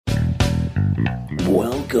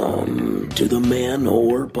Welcome to the Man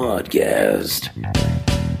Whore Podcast.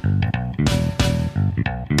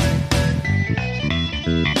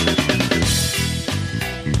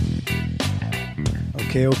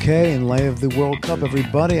 Okay. In light of the World Cup,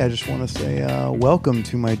 everybody, I just want to say welcome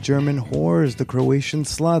to my German whores, the Croatian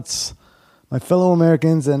sluts, my fellow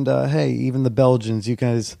Americans, and hey, even the Belgians. You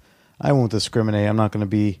guys, I won't discriminate. I'm not going to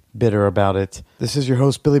be bitter about it. This is your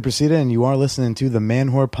host, Billy Presida, and you are listening to the Man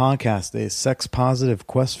Whore Podcast, a sex-positive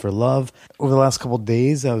quest for love. Over the last couple of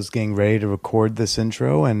days, I was getting ready to record this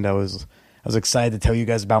intro, and I was excited to tell you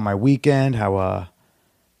guys about my weekend, how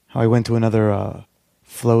I went to another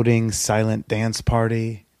floating silent dance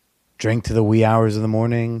party, drank to the wee hours of the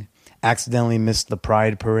morning, accidentally missed the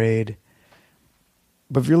Pride Parade.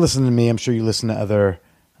 But if you're listening to me, I'm sure you listen to other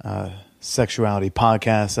sexuality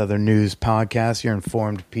podcasts, other news podcasts. You're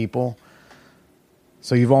informed people.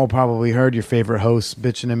 So you've all probably heard your favorite hosts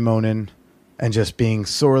bitching and moaning and just being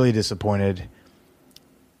sorely disappointed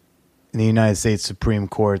in the United States Supreme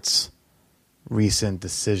Court's recent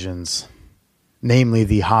decisions, namely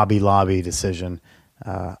the Hobby Lobby decision.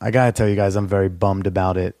 I gotta tell you guys, I'm very bummed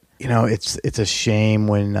about it. You know, it's a shame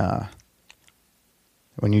when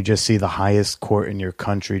you just see the highest court in your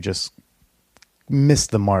country just miss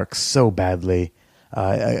the mark so badly.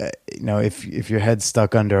 If your head's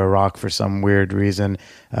stuck under a rock for some weird reason,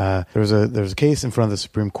 there was a case in front of the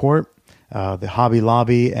Supreme Court, the Hobby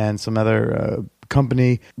Lobby and some other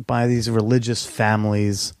company by these religious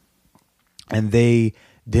families, and they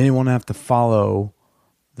didn't want to have to follow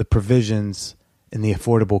the provisions in the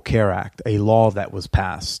Affordable Care Act, a law that was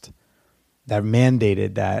passed that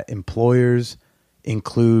mandated that employers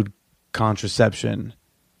include contraception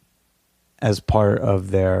as part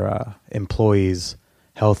of their employees'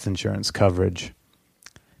 health insurance coverage.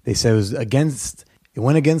 They said it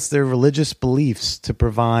went against their religious beliefs to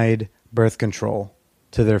provide birth control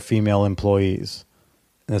to their female employees.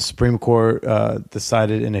 And the Supreme Court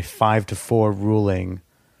decided in a 5-4 ruling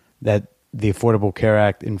that the Affordable Care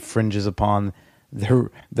Act infringes upon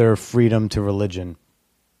their freedom to religion.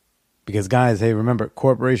 Because guys, hey, remember,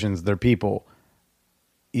 corporations, they're people,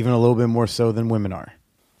 even a little bit more so than women are.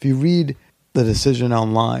 If you read the decision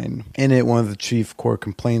online, in it, one of the chief court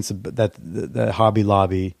complaints that the Hobby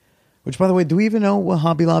Lobby, which, by the way, do we even know what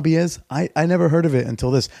Hobby Lobby is? I never heard of it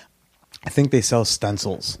until this. I think they sell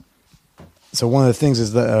stencils. So one of the things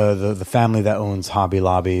is the family that owns Hobby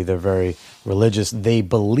Lobby, they're very religious. They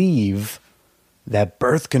believe that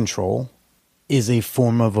birth control is a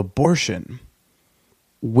form of abortion,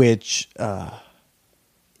 which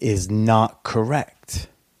is not correct.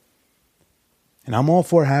 And I'm all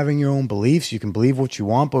for having your own beliefs. You can believe what you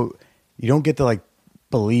want, but you don't get to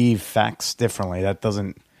believe facts differently. That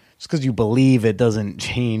doesn't, just because you believe it doesn't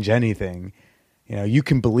change anything. You know, you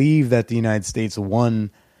can believe that the United States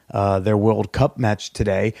won their World Cup match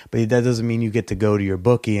today, but that doesn't mean you get to go to your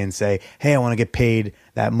bookie and say, hey, I want to get paid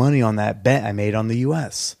that money on that bet I made on the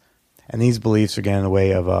U.S. And these beliefs are getting in the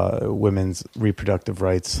way of women's reproductive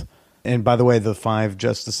rights. And by the way, the 5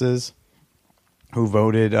 justices who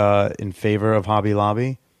voted in favor of Hobby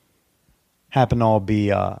Lobby happen to all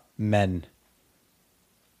be men.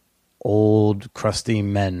 Old, crusty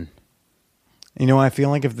men. You know, I feel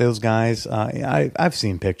like if those guys, I've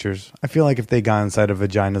seen pictures. I feel like if they got inside of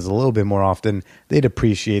vaginas a little bit more often, they'd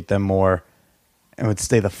appreciate them more and would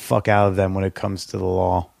stay the fuck out of them when it comes to the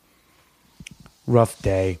law. Rough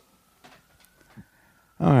day.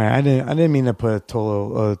 All right, I didn't mean to put a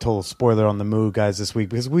total spoiler on the mood, guys, this week,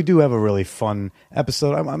 because we do have a really fun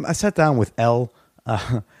episode. I sat down with Elle,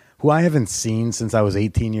 who I haven't seen since I was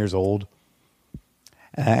 18 years old.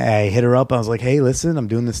 I hit her up. I was like, hey, listen, I'm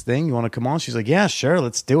doing this thing. You want to come on? She's like, yeah, sure,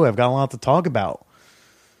 let's do it. I've got a lot to talk about.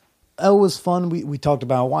 Elle was fun. We talked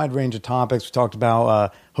about a wide range of topics. We talked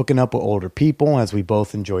about hooking up with older people, as we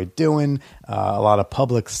both enjoyed doing, a lot of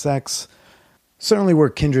public sex. Certainly we're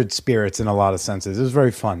kindred spirits in a lot of senses. It was very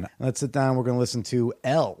fun. Let's sit down. We're going to listen to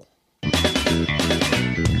Elle.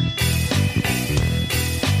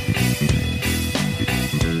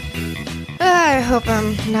 I hope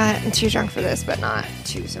I'm not too drunk for this, but not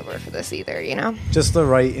too sober for this either, you know? Just the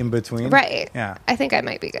right in between? Right. Yeah. I think I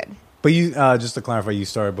might be good. But you, just to clarify, you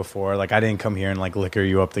started before. I didn't come here and liquor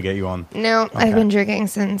you up to get you on. No, okay. I've been drinking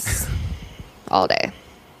since all day.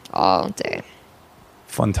 All day.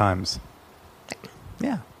 Fun times.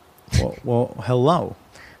 Yeah. Well, hello.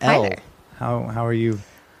 Hi Elle, there. how are you?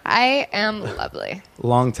 I am lovely.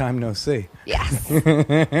 Long time no see. Yes. I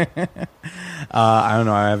don't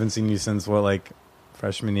know. I haven't seen you since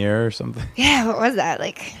freshman year or something. Yeah, what was that?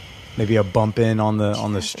 Maybe a bump in on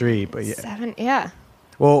the street, but yeah. 7, yeah.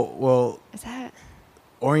 Well. Is that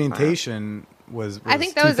orientation was I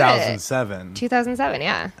think that was 2007. 2007,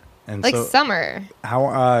 yeah. And like so summer.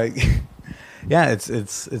 How? Yeah,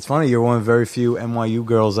 it's funny. You're one of the very few NYU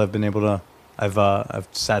girls I've been able to. I've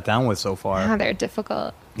sat down with so far. Oh, they're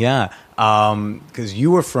difficult. Yeah, because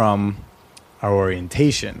you were from our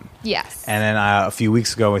orientation. Yes. And then a few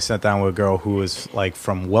weeks ago, I sat down with a girl who was like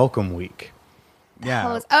from Welcome Week.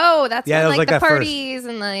 Yeah. That's yeah, when, like the that parties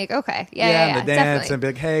and like okay, yeah, and the dance definitely. and be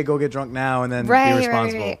like, hey, go get drunk now, and then be Right,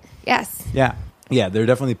 responsible. right. Yes. Yeah, there are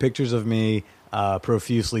definitely pictures of me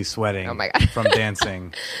profusely sweating. Oh my God. From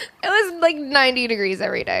dancing. It was like 90 degrees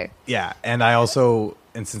every day. Yeah, and I also,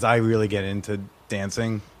 and since I really get into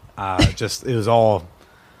dancing, there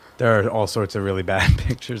are all sorts of really bad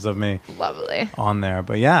pictures of me. Lovely. On there.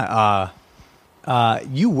 But yeah,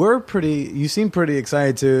 you seemed pretty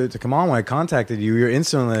excited to come on when I contacted you. You're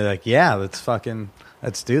instantly like, yeah, let's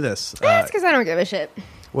do this. That's because I don't give a shit.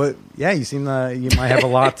 What? Yeah, you seem you might have a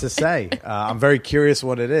lot to say. I'm very curious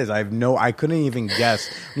what it is. I couldn't even guess.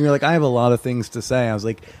 And you're like, I have a lot of things to say. I was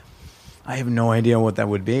like, I have no idea what that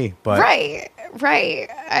would be. But right.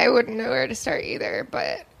 I wouldn't know where to start either.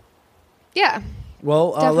 But yeah,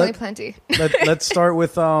 well, definitely plenty. let's start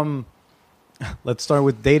with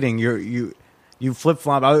dating. You flip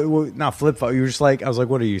flop. Not flip flop. You were just like, I was like,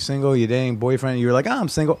 what are you, single? You dating, boyfriend? You were like, oh, I'm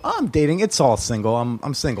single. Oh, I'm dating. It's all single.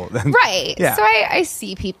 I'm single. Right. Yeah. So I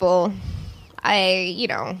see people. I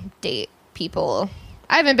date people.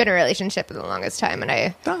 I haven't been in a relationship in the longest time, and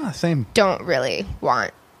I same. don't really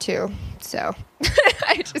want to. So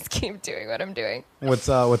I just keep doing what I'm doing. What's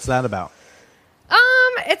that about?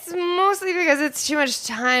 It's mostly because it's too much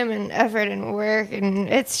time and effort and work, and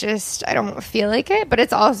it's just I don't feel like it. But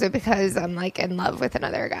it's also because I'm like in love with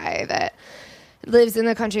another guy that lives in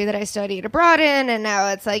the country that I studied abroad in, and now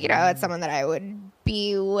it's like it's someone that I would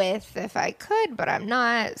be with if I could, but I'm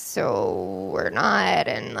not. So we're not,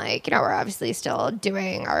 and we're obviously still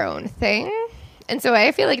doing our own thing, and so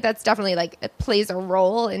I feel like that's definitely it plays a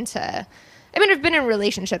role into. I mean, I've been in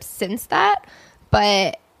relationships since that,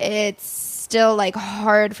 but it's still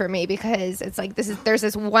hard for me because it's there's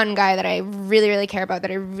this one guy that I really, really care about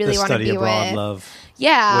that I really want to be with. Love.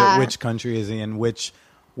 Yeah. Which country is he in? Which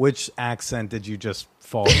accent did you just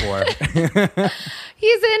fall for?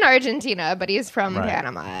 He's in Argentina, but he's from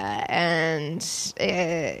Panama, and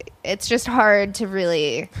it's just hard to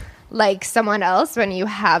really like someone else when you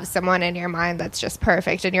have someone in your mind that's just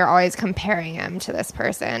perfect and you're always comparing him to this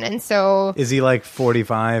person. And so is he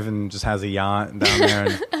 45 and just has a yacht down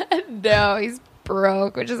there? No, he's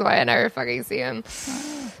broke, which is why I never fucking see him.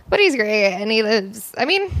 But he's great, and he lives. I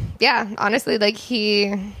mean, yeah, honestly,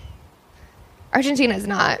 Argentina is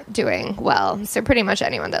not doing well. So pretty much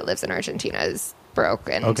anyone that lives in Argentina is broke,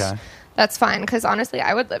 and that's fine. Because honestly,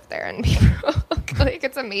 I would live there and be broke.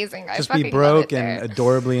 It's amazing. Just I be broke and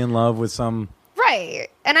adorably in love with some. Right,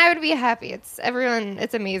 and I would be happy. It's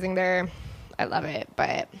amazing there. I love it.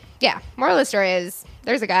 But yeah, moral of the story is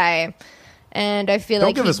there's a guy. And I feel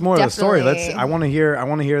don't give us more of the story. I want to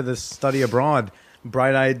hear this study abroad,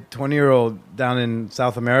 bright-eyed 20-year-old down in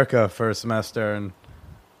South America for a semester. And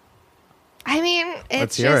I mean,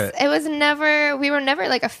 it was never. We were never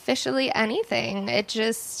officially anything. It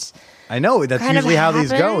just. I know that's usually how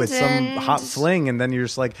these go. It's some and hot fling, and then you're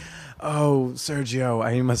just like, "Oh, Sergio,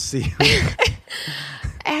 I must see you."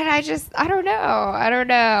 And I don't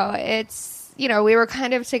know. It's we were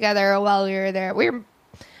kind of together while we were there.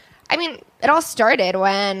 I mean, it all started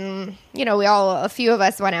when, a few of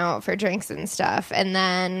us went out for drinks and stuff. And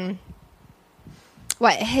then,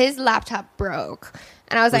 his laptop broke.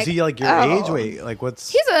 And I was like, he your age? Wait, what's...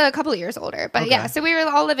 He's a couple of years older. But yeah, so we were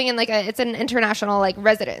all living in it's an international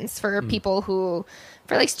residence for people for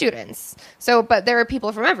students. So, but there were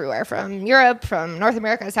people from everywhere, from Europe, from North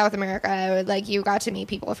America, South America. You got to meet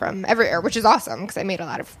people from everywhere, which is awesome because I made a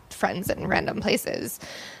lot of friends in random places.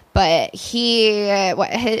 But he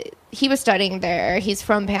was studying there. He's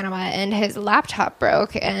from Panama, and his laptop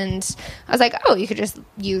broke. And I was like, oh, you could just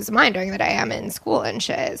use mine during the day. I'm in school and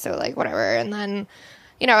shit. So, whatever. And then,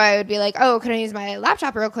 I would be like, oh, can I use my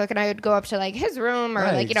laptop real quick? And I would go up to, his room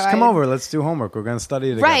or, just come over. Let's do homework. We're going to study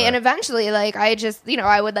together. Right. And eventually, I just,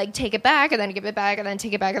 I would, take it back and then give it back and then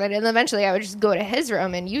take it back. And then eventually I would just go to his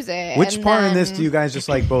room and use it. Which part in this do you guys just,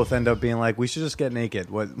 both end up being like, we should just get naked?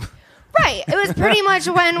 What... Right. It was pretty much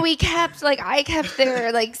when we kept, I kept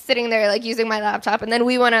there, sitting there, using my laptop. And then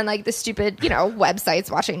we went on, the stupid,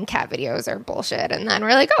 websites watching cat videos or bullshit. And then we're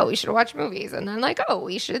like, oh, we should watch movies. And then, oh,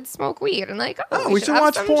 we should smoke weed. And, we should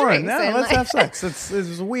watch porn. No, let's have sex.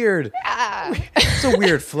 It's weird. Yeah. It's a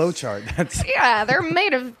weird flowchart. Yeah, there may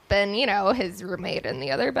have been, his roommate in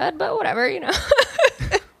the other bed, but whatever,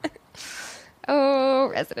 Oh,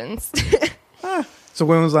 residents. So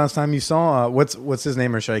when was the last time you saw, what's his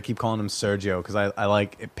name, or should I keep calling him Sergio? Because I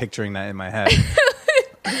like picturing that in my head.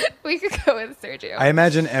 We could go with Sergio. I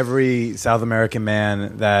imagine every South American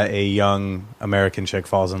man that a young American chick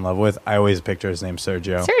falls in love with, I always picture his name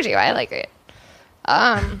Sergio. Sergio, I like it.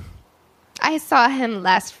 I saw him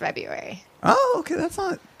last February. Oh, okay, that's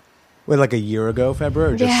not... Wait, like a year ago,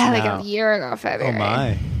 February? Or just Yeah, now? like a year ago, February. Oh,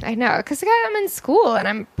 my. I know, because I'm in school and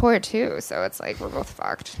I'm poor too, so it's like we're both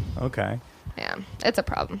fucked. Okay. Yeah, it's a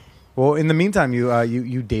problem. Well, in the meantime,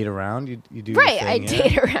 you date around. You do your Right, thing, I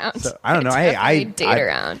date around. So, I don't know. I date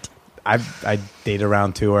around. I date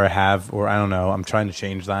around too, or have, or I don't know. I'm trying to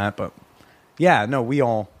change that, but yeah, no, we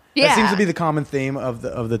all. Yeah. That seems to be the common theme of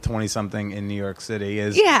the 20-something in New York City.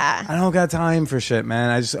 Is Yeah. I don't got time for shit,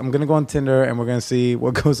 man. I'm gonna go on Tinder and we're gonna see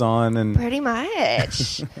what goes on. And Pretty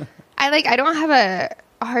much. I don't have a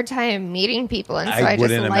hard time meeting people, and so I just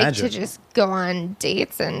wouldn't like imagine. to just go on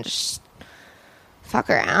dates and just fuck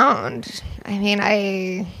around. I mean,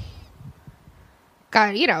 I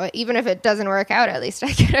got, even if it doesn't work out, at least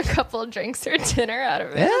I get a couple drinks or dinner out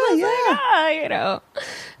of it. Yeah.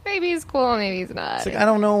 Maybe he's cool, maybe he's not. It's like, I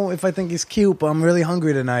don't know if I think he's cute, but I'm really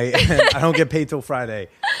hungry tonight. And I don't get paid till Friday.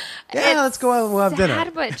 Yeah, let's go out. We'll have dinner.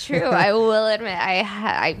 Sad but true. I will admit,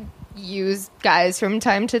 I use guys from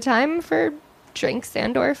time to time for drinks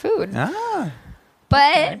and or food.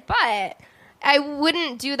 But I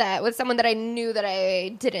wouldn't do that with someone that I knew that I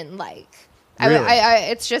didn't like. Really?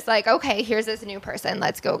 It's just like, okay, here's this new person.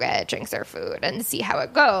 Let's go get drinks or food and see how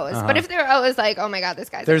it goes. But if they're always like, oh my god, this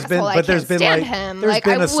guy's an asshole, I can't stand him. There's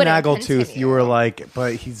been I a snaggletooth. continue. You were like,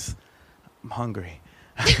 but I'm hungry.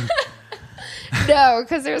 No,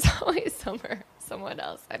 because there's always someone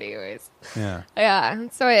else. Anyways. Yeah. Yeah.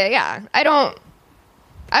 So yeah, I don't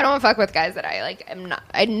fuck with guys that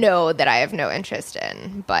I know that I have no interest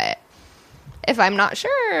in, but if I'm not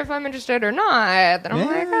sure if I'm interested or not, then I'm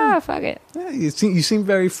like, oh, fuck it. Yeah, you seem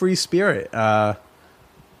very free spirited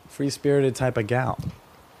type of gal.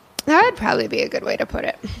 That would probably be a good way to put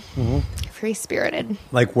it. Mm-hmm. Free spirited.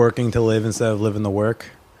 Like working to live instead of living to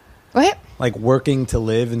work. What? Like working to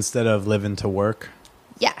live instead of living to work.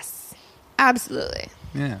 Yes, absolutely.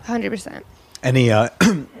 Yeah, 100%. Any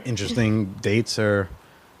interesting dates or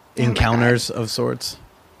encounters of sorts?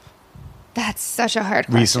 That's such a hard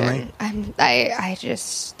question. Recently? I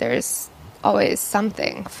just, there's always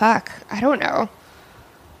something. Fuck. I don't know.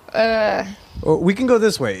 Well, we can go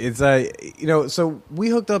this way. It's so we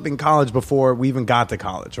hooked up in college before we even got to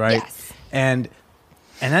college, right? Yes. And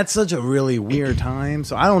that's such a really weird time.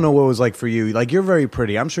 So I don't know what it was like for you. Like, you're very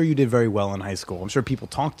pretty. I'm sure you did very well in high school. I'm sure people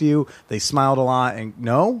talked to you. They smiled a lot. And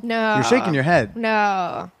no, you're shaking your head.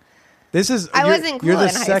 No. I wasn't cool You're the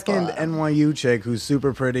in high second school. NYU chick who's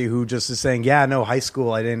super pretty who just is saying, yeah, no, high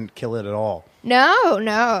school, I didn't kill it at all. No.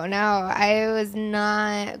 I was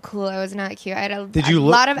not cool. I was not cute. I had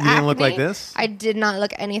lot of acne. You didn't look like this? I did not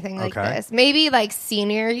look anything like Okay. this. Maybe like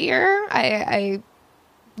senior year, I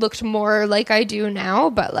looked more like I do now,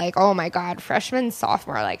 but like, oh my God, freshman,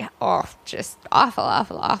 sophomore, like, oh, just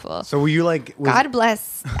awful. So were you like... God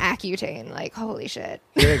bless Accutane. Like, holy shit.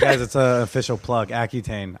 Yeah, guys, it's an official plug,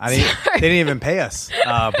 Accutane. They didn't even pay us,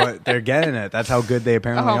 but they're getting it. That's how good they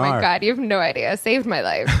apparently are. Oh my God, you have no idea. Saved my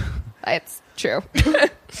life. It's true.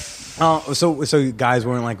 So guys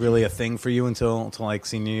weren't like really a thing for you until like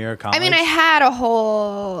senior year of college? I mean, I had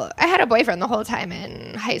a boyfriend the whole time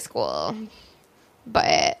in high school,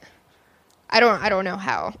 but I don't know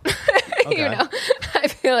how. Okay. I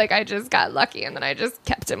feel like I just got lucky and then I just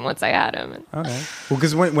kept him once I had him. Okay. Well,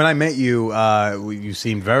 because when I met you, you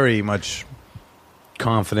seemed very much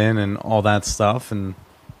confident and all that stuff, and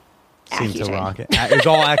seemed to Accutane. rock it. It was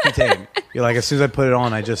all Accutane. You're like, as soon as I put it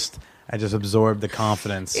on, I just absorbed the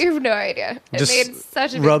confidence. You have no idea. It Just made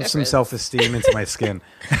such a big rubbed some difference. self-esteem into my skin.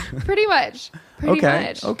 Pretty much.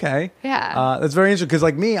 Okay. Yeah. That's very interesting because,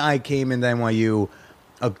 like me, I came into NYU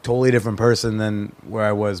a totally different person than where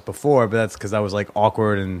I was before, but that's because I was like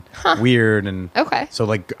awkward and weird, and Okay. so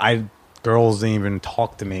like girls didn't even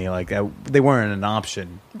talk to me, like they weren't an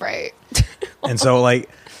option, Right. and so like,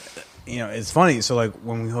 it's funny. So like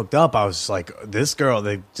when we hooked up, I was just like, this girl,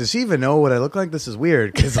 does she even know what I look like? This is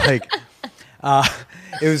weird because like,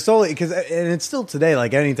 it was totally because, and it's still today.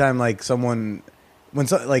 Like anytime like someone,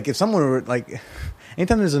 if someone were like,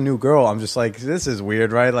 anytime there's a new girl, I'm just like, this is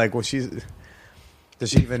weird, right? Like, well, does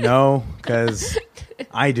she even know? Because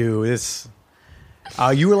I do.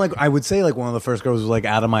 You were like, I would say like one of the first girls was like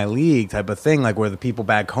out of my league type of thing, like where the people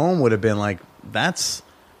back home would have been like, that's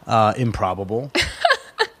improbable.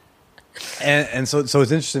 and so it's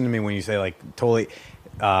interesting to me when you say like totally,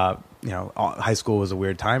 high school was a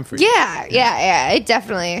weird time for you. Yeah. I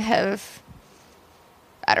definitely have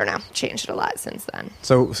I don't know, changed a lot since then.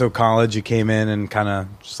 So college, you came in and kind of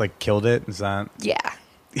just like killed it. Is that? Yeah.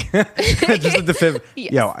 Just at the fifth.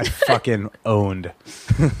 Yes. Yo, I fucking owned.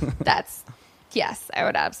 Yes, I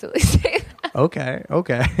would absolutely say that. Okay.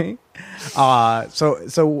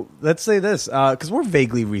 So let's say this, because we're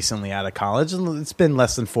vaguely recently out of college, and it's been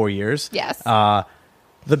less than 4 years. Yes.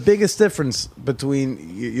 The biggest difference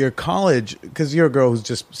between your college, because you're a girl who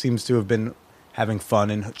just seems to have been having fun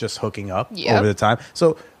and just hooking up over the time.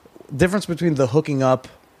 So difference between the hooking up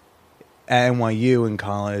at NYU in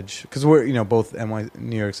college, because we're both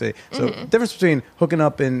New York City. So difference between hooking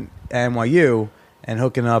up in NYU and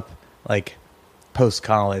hooking up like post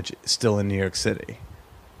college still in New York City.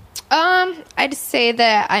 I'd say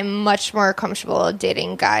that I'm much more comfortable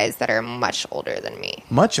dating guys that are much older than me.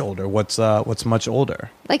 Much older? What's much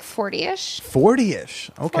older? Like 40-ish.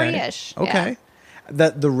 40-ish. Okay. 40-ish. Okay. Yeah.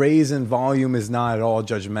 That the raise in volume is not at all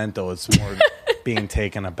judgmental. It's more being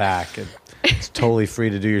taken aback. It's totally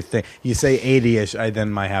free to do your thing. You say 80-ish, I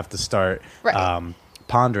then might have to start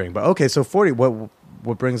pondering. But okay, so 40.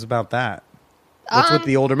 What brings about that? What's with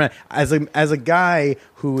the older men? As a guy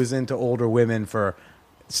who is into older women for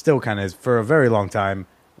a very long time,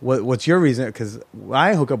 what's your reason? Because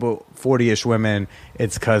I hook up with 40-ish women,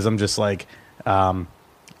 it's because I'm just like,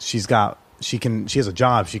 she has a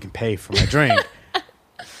job, she can pay for my drink.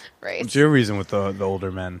 Right. What's your reason with the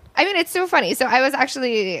older men? I mean, it's so funny. So I was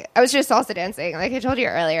just salsa dancing, like I told you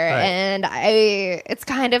earlier, right. and it's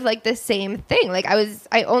kind of like the same thing. Like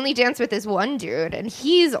I only danced with this one dude, and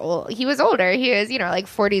he's old. He was older. He was, like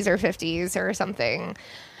 40s or 50s or something,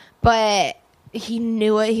 but he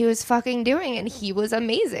knew what he was fucking doing, and he was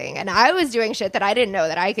amazing. And I was doing shit that I didn't know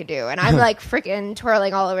that I could do, and I'm like freaking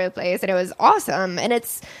twirling all over the place, and it was awesome. And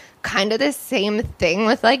it's kind of the same thing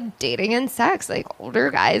with like dating and sex. Like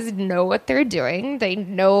older guys know what they're doing. They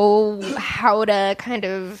know how to kind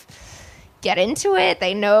of get into it.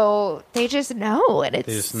 They just know. And they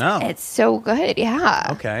just know. It's so good. Yeah.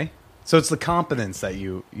 Okay. So it's the competence that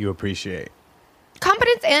you appreciate.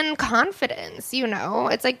 Competence and confidence,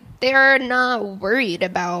 It's like they're not worried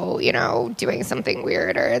about, doing something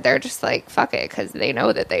weird, or they're just like, fuck it, because they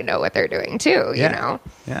know that they know what they're doing too, Yeah.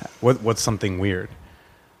 What's something weird?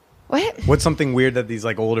 What? What's something weird that these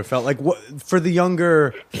like older fellas, like what for the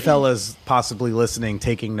younger fellas possibly listening,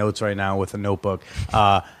 taking notes right now with a notebook,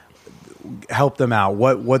 help them out.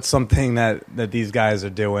 What's something that these guys are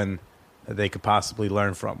doing that they could possibly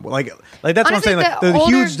learn from? Like that's Honestly, what I'm saying. Like the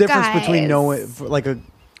huge difference guys, between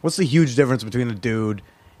what's the huge difference between a dude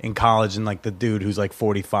in college and like the dude who's like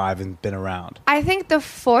 45 and been around? I think the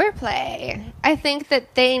foreplay. I think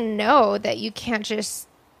that they know that you can't just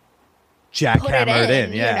jackhammer it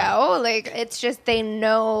in, yeah. Like it's just they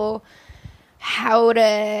know how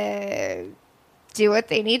to do what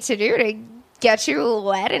they need to do to get you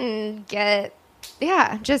wet and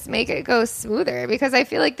just make it go smoother. Because I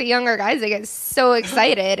feel like the younger guys, they get so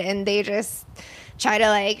excited and they just try to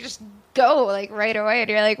like just go like right away, and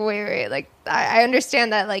you're like, wait, like I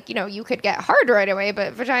understand that like you could get hard right away,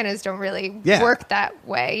 but vaginas don't really work that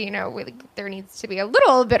way. There needs to be a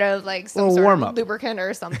little bit of like some sort of lubricant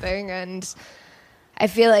or something, and I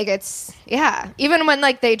feel like it's even when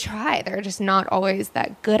like they try, they're just not always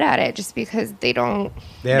that good at it, just because they don't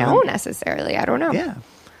know necessarily. I don't know. Yeah,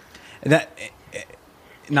 that.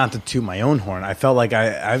 Not to toot my own horn, I felt like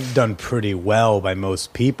I've done pretty well by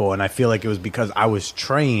most people, and I feel like it was because I was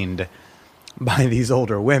trained by these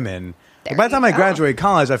older women. By the time I graduated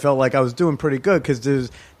college, I felt like I was doing pretty good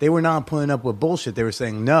because they were not putting up with bullshit. They were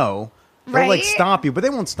saying no. They'll like stop you, but they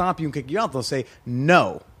won't stop you and kick you out. They'll say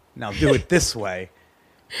no. Now do it this way.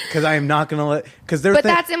 Because I am not going to let... But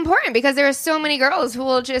that's important, because there are so many girls who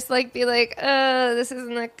will just like be like, this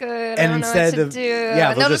isn't that good. I don't know what to do.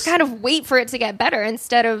 Yeah, and they'll just kind of wait for it to get better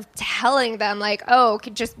instead of telling them like, oh,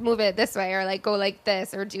 just move it this way, or like go like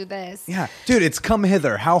this, or do this. Yeah. Dude, it's come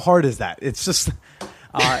hither. How hard is that? It's just...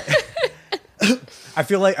 I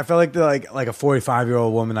feel like a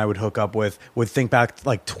 45-year-old woman I would hook up with would think back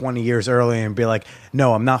like 20 years earlier and be like,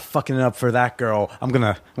 no, I'm not fucking it up for that girl. I'm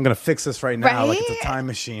gonna fix this right now, like it's a time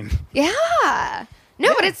machine. Yeah.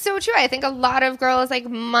 No, but it's so true. I think a lot of girls like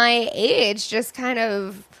my age just kind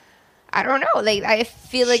of, I don't know, like I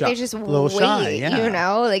feel like they just wait, shy,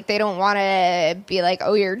 like they don't want to be like,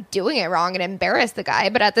 oh, you're doing it wrong, and embarrass the guy.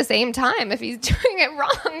 But at the same time, if he's doing it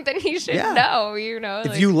wrong, then he should know,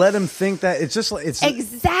 If you let him think that, it's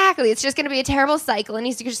exactly, it's just going to be a terrible cycle, and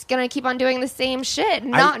he's just going to keep on doing the same shit,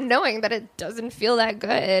 not knowing that it doesn't feel that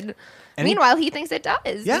good. Meanwhile, he thinks it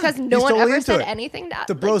does, because no one totally ever said anything.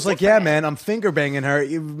 The bro's like, yeah, man, I'm finger banging her.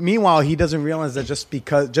 Meanwhile, he doesn't realize that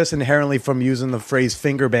just inherently from using the phrase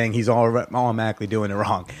finger bang, he's automatically doing it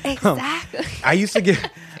wrong. Exactly. I used to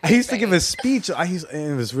give a speech.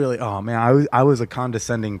 It was really, oh man, I was a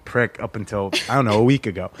condescending prick up until, I don't know, a week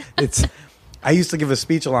ago. I used to give a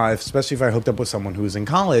speech a lot, especially if I hooked up with someone who was in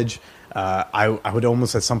college. I would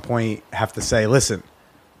almost at some point have to say, listen,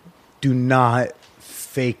 do not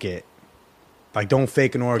fake it. Like, don't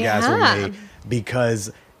fake an orgasm with me,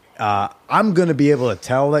 because I'm going to be able to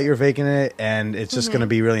tell that you're faking it, and it's just going to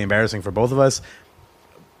be really embarrassing for both of us.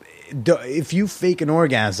 If you fake an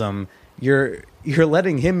orgasm, you're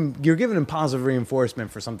letting him, you're giving him positive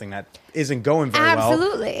reinforcement for something that isn't going very well.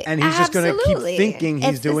 Absolutely. And he's just going to keep thinking he's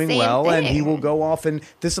It's the doing same well, and thing. he will go off and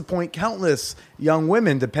disappoint countless young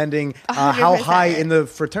women, depending how high 100%. in the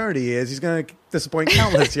fraternity he is. He's going to disappoint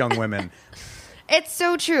countless young women. It's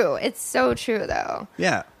so true. It's so true, though.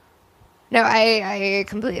 Yeah. No, I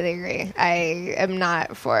completely agree. I am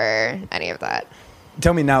not for any of that.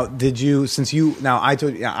 Tell me now, I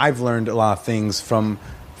told you, I've learned a lot of things from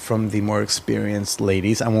the more experienced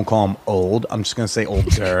ladies. I won't call them old. I'm just going to say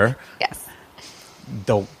older. Yes.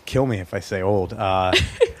 Don't kill me if I say old.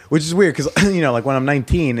 Which is weird because, like when I'm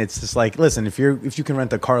 19, it's just like, listen, if you can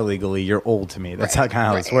rent a car legally, you're old to me. That's how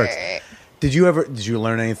this works. Right. Did you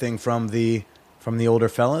learn anything from the older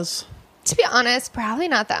fellas? To be honest, probably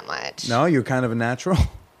not that much. No, you're kind of a natural.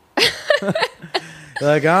 You're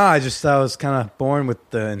like, I was kind of born with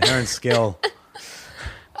the inherent skill.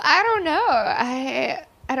 I don't know. I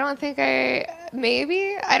don't think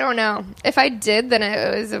maybe. I don't know. If I did, then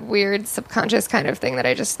it was a weird subconscious kind of thing that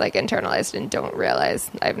I just like internalized and don't realize.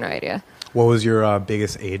 I have no idea. What was your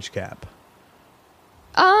biggest age gap?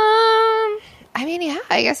 I mean, yeah,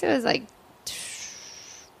 I guess it was like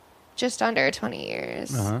just under 20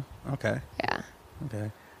 years. Okay. Yeah.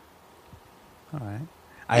 Okay. All right.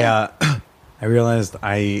 I realized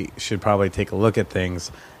I should probably take a look at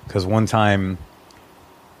things because one time,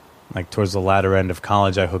 like towards the latter end of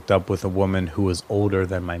college, I hooked up with a woman who was older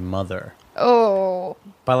than my mother. Oh.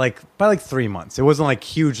 By like 3 months. It wasn't like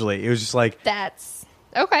hugely. It was just like That's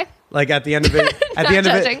okay. Like at the end of it,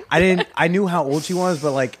 judging. I knew how old she was,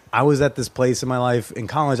 but like I was at this place in my life in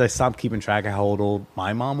college. I stopped keeping track of how old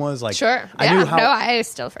my mom was. Like, Sure. I knew how. No, I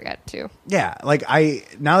still forget too. Yeah, like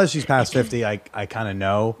now that she's past 50, I kind of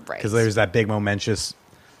know because there's that big momentous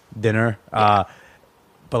dinner. Yeah.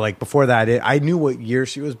 But like before that, I knew what year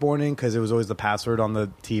she was born in because it was always the password on the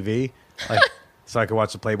TV, like so I could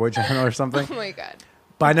watch the Playboy channel or something. Oh my God.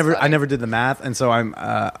 But I never did the math, and so I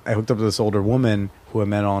hooked up with this older woman who I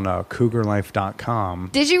met on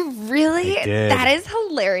CougarLife.com. Did you really? I did. That is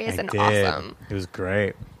hilarious and awesome. It was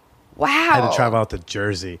great. Wow. I had to travel out to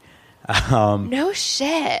Jersey. No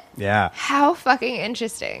shit. Yeah. How fucking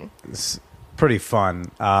interesting. It's pretty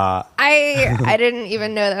fun. I didn't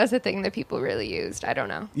even know that was a thing that people really used. I don't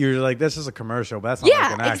know. You're like, this is a commercial, but that's not Yeah,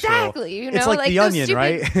 like an actual. exactly. You know, it's like The those Onion, stupid-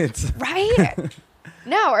 right? It's Right?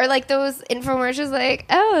 No, or like those infomercials like,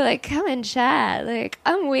 oh, like come and chat. Like,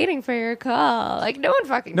 I'm waiting for your call. Like, no one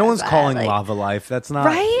fucking no does one's that. calling like, Lava Life. That's not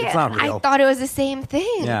right? It's not real. I thought it was the same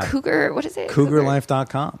thing. Yeah. Cougar, what is it?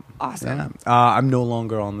 CougarLife.com. Awesome. Yeah. I'm no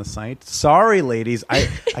longer on the site. Sorry, ladies. I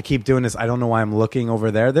keep doing this. I don't know why I'm looking over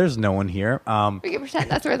there. There's no one here. We can pretend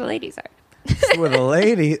that's where the ladies are. With a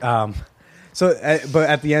lady. But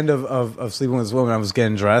at the end of sleeping with this woman, I was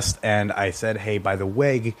getting dressed, and I said, "Hey, by the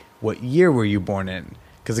way, what year were you born in?"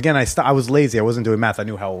 Because again, I was lazy. I wasn't doing math. I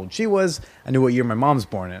knew how old she was. I knew what year my mom's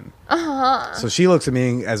born in. So she looks at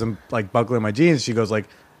me as I'm like buckling my jeans. She goes like,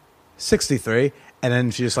 63, and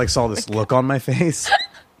then she just like saw this look on my face,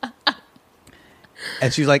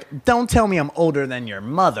 and she's like, "Don't tell me I'm older than your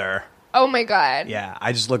mother." Oh my God. Yeah,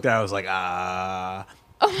 I just looked at her. I was like, Oh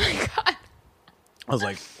my God. I was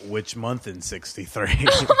like, which month in 63?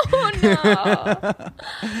 Oh no.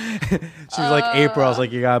 She was like, April. I was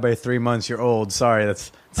like, you got by 3 months. You're old. Sorry,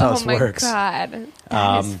 that's how this works. Oh my God.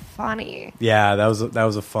 That is funny. Yeah, that was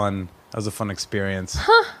a fun experience.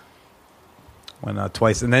 When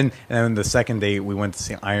twice, and then the second date we went to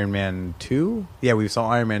see Iron Man 2. Yeah, we saw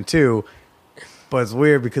Iron Man 2. But it's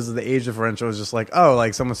weird because of the age differential. It was just like, oh,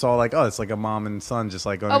 like someone saw like, oh, it's like a mom and son just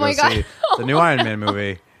like going to go see the new Iron Man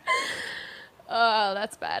movie. Oh,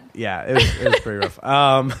 that's bad. Yeah, it was pretty rough.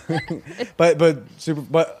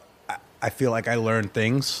 But I feel like I learned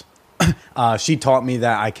things. She taught me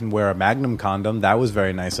that I can wear a Magnum condom. That was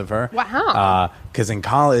very nice of her. Wow. Because in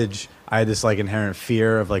college, I had this like inherent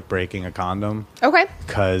fear of like breaking a condom. Okay.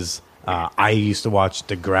 Because I used to watch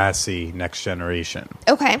Degrassi Next Generation.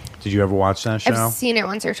 Okay. Did you ever watch that show? I've seen it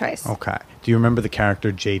once or twice. Okay. Do you remember the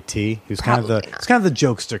character JT? He's kind of Probably the not. it's kind of the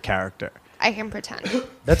jokester character. I can pretend.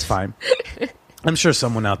 That's fine. I'm sure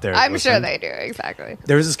someone out there. I'm sure they do, exactly.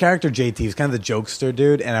 There was this character, JT, who's kind of the jokester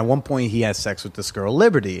dude, and at one point he has sex with this girl,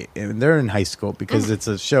 Liberty, and they're in high school because it's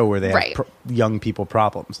a show where they have young people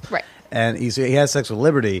problems. Right. And he has sex with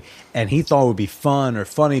Liberty, and he thought it would be fun or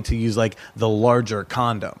funny to use, like, the larger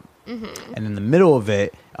condom. Mm-hmm. And in the middle of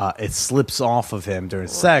it, it slips off of him during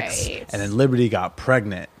sex, and then Liberty got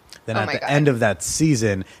pregnant. Then at the end of that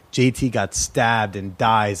season, JT got stabbed and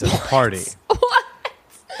dies at a party. What?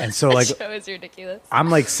 And so, like, that show is ridiculous. I'm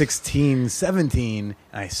like 16, 17,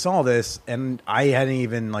 and I saw this, and I hadn't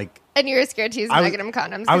even, like... And you were scared to use Magnum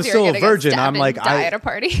condoms. I was still a virgin. I'm like, die at a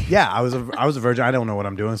party. Yeah, I was a virgin. I don't know what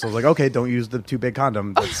I'm doing. So I was like, okay, don't use the too big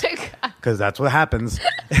condom. Oh my God. Because that's what happens.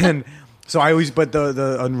 And so I always, but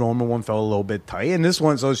the normal one felt a little bit tight. And this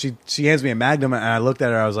one, so she hands me a Magnum, and I looked at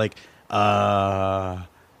her, I was like,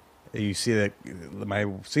 you see that my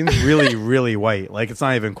skin's really, really white. Like, it's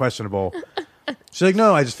not even questionable. She's like,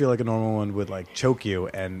 no, I just feel like a normal one would, like, choke you.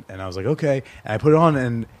 And I was like, okay. And I put it on,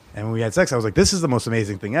 and when we had sex, I was like, this is the most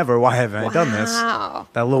amazing thing ever. Why haven't I done this?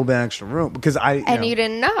 That little bit extra room. Because you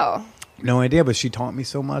didn't know. No idea, but she taught me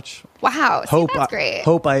so much. Wow. That's great.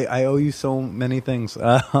 I owe you so many things.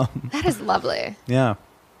 That is lovely. Yeah.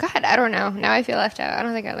 God, I don't know. Now I feel left out. I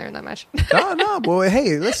don't think I learned that much. No, boy.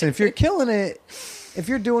 Hey, listen, if you're killing it... If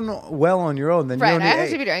you're doing well on your own, then you don't need, I have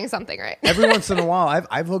to be doing something right. Every once in a while,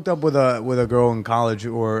 I've hooked up with a girl in college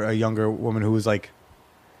or a younger woman who was like,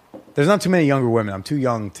 there's not too many younger women. I'm too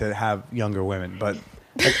young to have younger women, but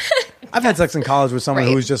like, I've had sex in college with someone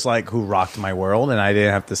who was just like, who rocked my world, and I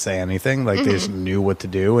didn't have to say anything. Like, they just knew what to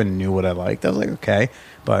do and knew what I liked. I was like, okay,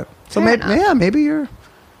 but so maybe you're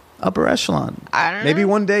upper echelon. I don't know. Maybe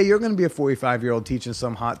one day you're going to be a 45-year-old teaching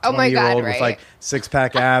some hot 20-year-old with like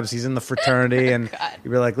six-pack abs. He's in the fraternity, and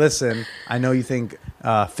you're like, listen, I know you think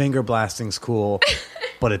finger blasting's cool,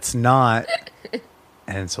 but it's not.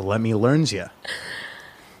 And so let me learn you.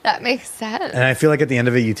 That makes sense. And I feel like at the end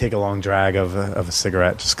of it, you take a long drag of a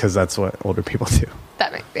cigarette just because that's what older people do.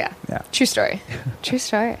 Yeah. True story. True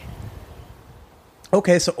story.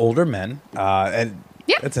 Okay, so older men. And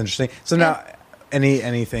that's interesting. So now...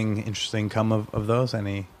 Anything interesting come of those?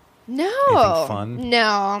 Anything fun?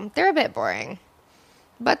 No, they're a bit boring,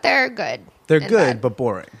 but they're good. They're good, but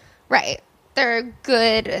boring. Right. They're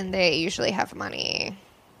good, and they usually have money.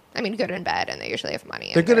 I mean, good in bed, and they usually have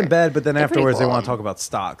money. They're good in bed, but then afterwards they want to talk about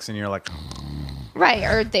stocks, and you're like... Right,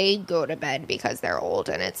 or they go to bed because they're old,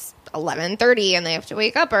 and it's 11:30, and they have to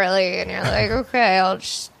wake up early, and you're like, okay, I'll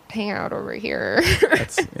just... hang out over here.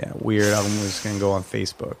 That's weird. I'm just gonna go on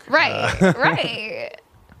Facebook. Right.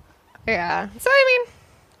 Yeah. So I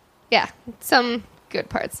mean, some good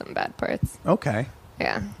parts, some bad parts. Okay.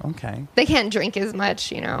 Yeah. Okay. They can't drink as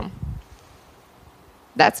much,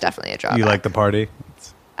 That's definitely a drawback. You like to party?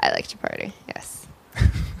 I like to party. Yes.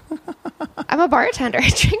 I'm a bartender. I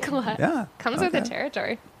drink a lot. Yeah. Comes with the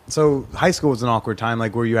territory. So high school was an awkward time.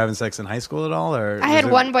 Like, were you having sex in high school at all, or I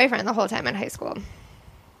had one boyfriend the whole time in high school.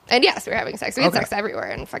 And yes, we were having sex. We had sex everywhere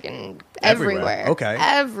and fucking everywhere. Okay.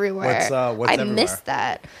 Everywhere. What's I missed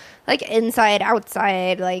that. Like inside,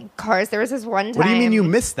 outside, like cars. There was this one time. What do you mean you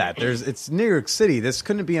missed that? It's New York City. This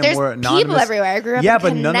couldn't be more anonymous. People everywhere. I grew up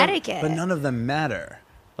in Connecticut. But none of them matter.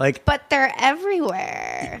 Like, but they're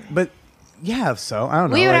everywhere. But yeah, so I don't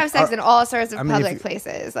know. We would have sex in all sorts of public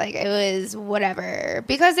places. Like it was whatever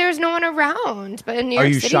because there's no one around. But in New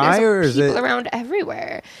York City, shy, there's people around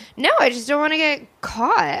everywhere. No, I just don't want to get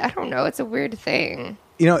caught. I don't know. It's a weird thing.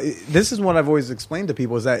 This is what I've always explained to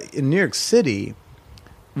people is that in New York City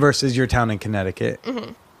versus your town in Connecticut.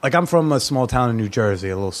 Mm-hmm. Like I'm from a small town in New Jersey,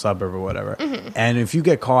 a little suburb or whatever. Mm-hmm. And if you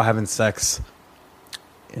get caught having sex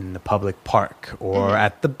in the public park or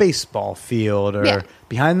at the baseball field or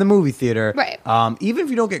behind the movie theater. Right. Even if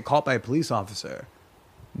you don't get caught by a police officer,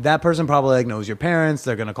 that person probably like knows your parents.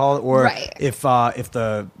 They're going to call it. Or if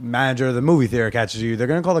the manager of the movie theater catches you, they're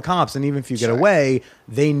going to call the cops. And even if you get away,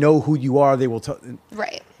 they know who you are. They will tell.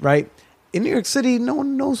 Right. In New York City, no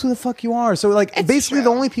one knows who the fuck you are. So like basically the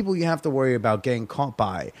only people you have to worry about getting caught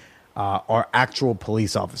by are actual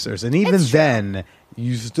police officers. And even then,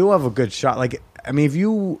 you still have a good shot. Like, I mean, if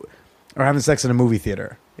you are having sex in a movie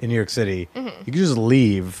theater in New York City, you can just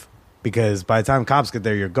leave because by the time cops get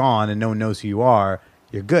there, you're gone and no one knows who you are.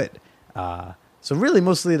 You're good. So really,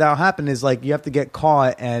 mostly that'll happen is like you have to get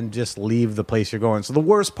caught and just leave the place you're going. So the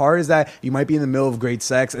worst part is that you might be in the middle of great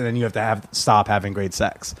sex and then you have to stop having great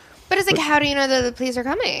sex. But it's like, how do you know that the police are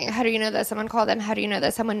coming? How do you know that someone called them? How do you know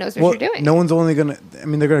that someone knows what you're doing? No one's only going to... I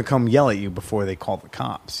mean, they're going to come yell at you before they call the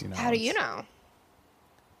cops. How do you know?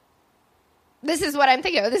 This is what I'm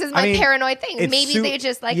thinking of. This is my paranoid thing. Maybe they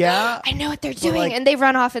just I know what they're doing, and they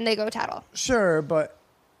run off and they go tattle. Sure, but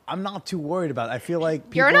I'm not too worried about it. I feel like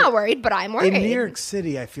people, You're not worried, but I'm worried. in New York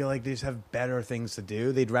City, I feel like they just have better things to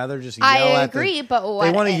do. They'd rather just yell I at agree, the, but what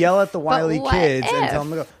they want to if? yell at the But wily what kids and if? tell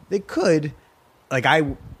them to go. They could, like I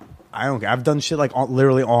don't care. I've done shit like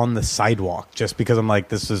literally on the sidewalk just because I'm like,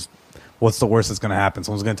 this is what's the worst that's going to happen?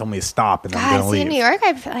 Someone's going to tell me to stop, and I'm going to leave. In New York, I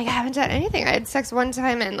haven't done anything. I had sex one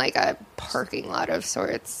time in like a parking lot of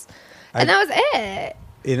sorts, and that was it.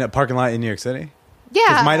 In a parking lot in New York City. Yeah.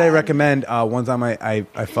 'Cause might I recommend? One time I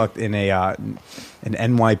fucked in an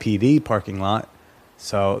NYPD parking lot,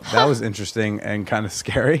 so that was interesting and kind of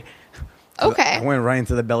scary. Okay. I went right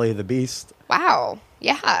into the belly of the beast. Wow.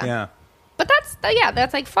 Yeah. Yeah. But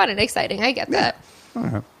that's like fun and exciting. I get that.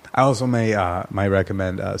 I also may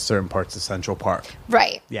recommend certain parts of Central Park.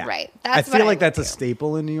 Right. Yeah. Right. I feel like that's do. a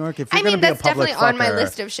staple in New York. If you're I mean, gonna be that's a public definitely on my fucker-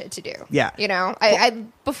 list of shit to do. Yeah. You know, I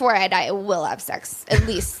before I die, I will have sex at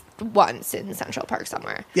least once in Central Park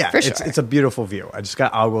somewhere. Yeah, for sure. it's a beautiful view.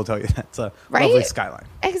 I will tell you that it's a Right? lovely skyline.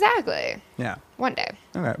 Exactly. Yeah. One day.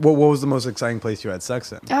 Okay. Well, what was the most exciting place you had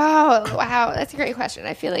sex in? Oh, wow. That's a great question.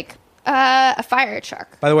 I feel like a fire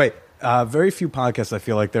truck. By the way, very few podcasts I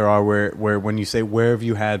feel like there are where when you say where have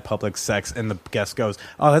you had public sex and the guest goes,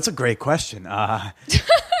 oh, that's a great question.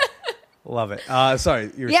 Love it.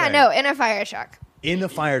 Sorry, you were saying. No, in a fire truck. In a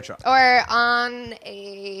fire truck. Or on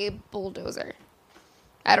a bulldozer.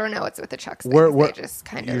 I don't know what's with the trucks. We're just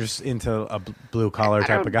kind you're of just into a blue collar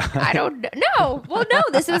type of guy. I don't know. Well, no,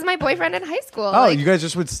 this was my boyfriend in high school. Oh, you guys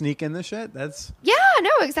just would sneak in the shit? That's Yeah,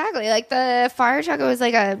 no, exactly. Like the fire truck, it was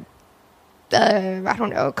like a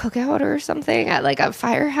cookout or something at like a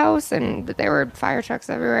firehouse, and there were fire trucks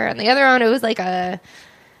everywhere. And the other one, it was like a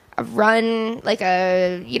run, like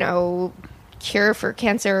a, cure for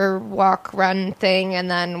cancer walk run thing,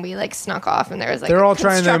 and then we like snuck off, and there was like they're all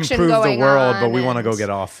trying to construction improve the going world, on, but we want to and- go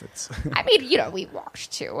get off. It's I mean, we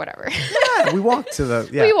walked too, whatever. yeah, we walked to the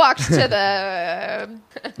We walked to the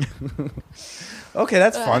Okay,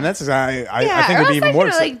 that's fun. That's I think or it'd be even else, more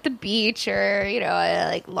like the beach or a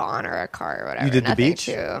like lawn or a car or whatever. You did the Nothing beach?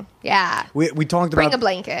 Too. Yeah. We talked Bring about a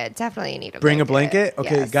blanket. Definitely need a bring blanket. a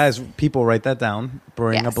blanket. Okay, Yes. guys, people write that down.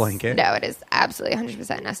 Bring a Yes. blanket. No, it is absolutely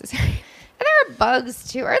 100% necessary. And there are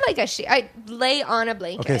bugs too, or like a sheet. I lay on a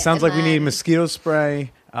blanket. Okay, sounds and like we need then- mosquito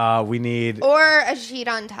spray. We need or a sheet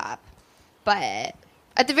on top, but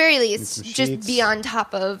at the very least, some just sheets. be on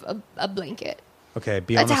top of a blanket. okay,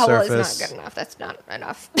 be A on the towel surface. is not good enough. That's not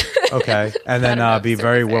enough. Okay, and then Not enough be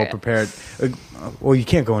very surface well area. prepared. Well, you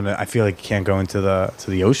can't go into. I feel like you can't go into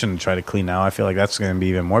the ocean and try to clean out. I feel like that's going to be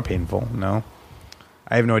even more painful. No,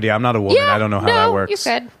 I have no idea. I'm not a woman. I don't know how that works. You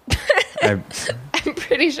could. I, I'm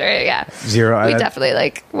pretty sure. Yeah. zero. We I, definitely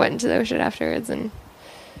like went into the ocean afterwards and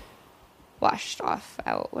washed off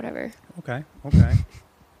out whatever. Okay.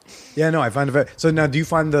 Yeah, no, I find it very... So now, do you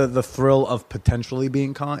find the thrill of potentially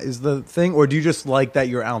being caught is the thing? Or do you just like that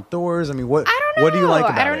you're outdoors? I mean, what I don't know. What do you like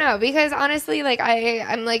about it? I don't know, because honestly, like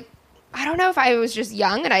I'm like, I don't know if I was just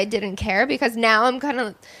young and I didn't care, because now I'm kind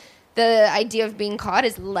of... The idea of being caught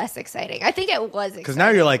is less exciting. I think it was exciting. Because now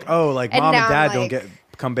you're like, oh, like And mom and now dad I'm don't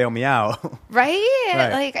come bail me out. Right?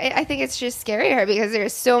 Right. Like, I think it's just scarier because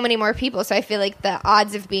there's so many more people. So I feel like the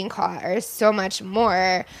odds of being caught are so much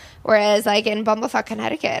more. Whereas, like, in Bumblefuck,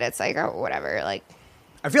 Connecticut, it's like, oh, whatever. Like,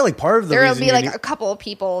 I feel like part of the there will reason be, you like, need- a couple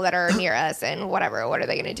people that are near us and whatever. What are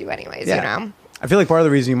they going to do anyways, Yeah. you know? I feel like part of the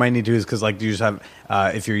reason you might need to is because like you just have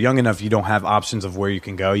if you're young enough, you don't have options of where you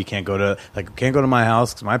can go. You can't go to my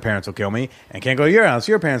house because my parents will kill me, and can't go to your house.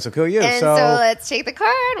 Your parents will kill you. And so let's take the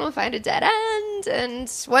car and we'll find a dead end. And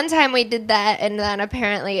one time we did that, and then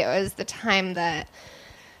apparently it was the time that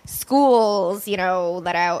schools,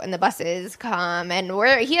 let out and the buses come, and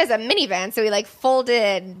he has a minivan, so he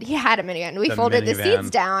had a minivan. We The folded the minivan. seats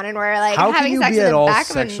down, and we're like how can having you sex be in at the all back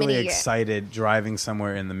of a sexually minivan. excited driving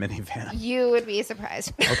somewhere in the minivan? You would be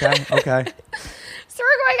surprised. Okay. So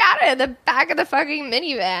we're going at it in the back of the fucking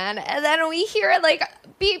minivan, and then we hear like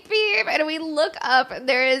beep beep, and we look up, and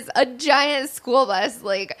there is a giant school bus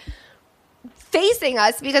like facing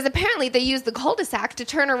us, because apparently they used the cul-de-sac to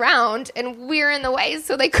turn around, and we're in the way,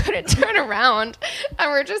 so they couldn't turn around, and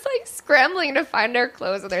we're just like scrambling to find our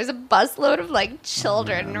clothes, and there's a busload of like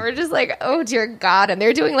children, and we're just like, oh dear God, and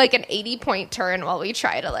they're doing like an 80-point turn while we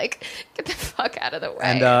try to like get the fuck out of the way.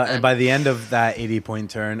 And by the end of that 80-point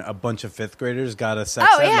turn, a bunch of fifth graders got a sex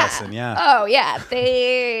ed lesson. Yeah. Oh yeah,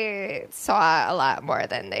 they saw a lot more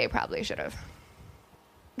than they probably should have.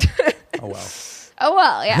 Oh well. Oh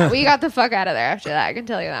well, yeah, we got the fuck out of there after that. I can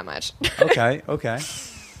tell you that much. Okay.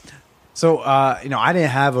 So, I didn't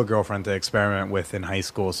have a girlfriend to experiment with in high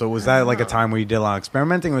school. So was that like a time where you did a lot of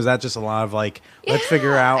experimenting? Or was that just a lot of like, let's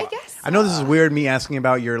figure out? I guess I know this is weird, me asking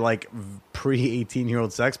about your like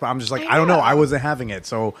pre-18-year-old sex, but I'm just like, I don't know. know. I wasn't having it.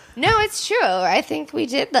 So No, it's true. I think we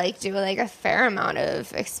did like do like a fair amount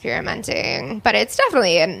of experimenting, but it's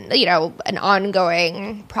definitely an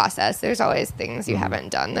ongoing process. There's always things you haven't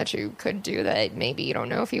done that you could do that maybe you don't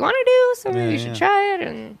know if you want to do, so maybe you should try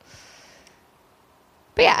it.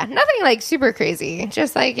 But yeah, nothing like super crazy.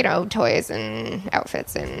 Just like, toys and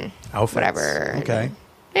outfits and whatever. Okay.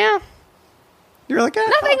 Yeah. You're like,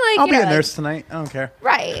 nothing like, I'll be a nurse tonight. I don't care.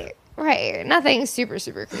 Right. Nothing super,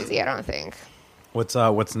 super crazy, I don't think. What's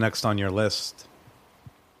next on your list?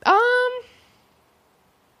 So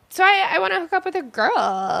I want to hook up with a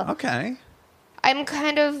girl. Okay. I'm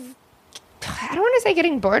kind of, I don't want to say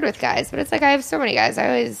getting bored with guys, but it's like I have so many guys. I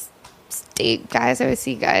always date guys. I always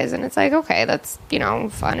see guys. And it's like, okay, that's,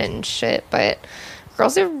 fun and shit. But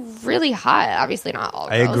girls are really hot. Obviously not all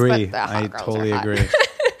girls. I agree. But the hot I girls totally are hot. agree.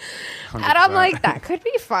 And I'm like, that could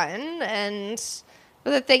be fun. And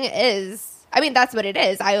but the thing is, I mean, that's what it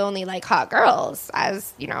is. I only like hot girls.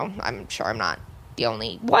 As, I'm sure I'm not the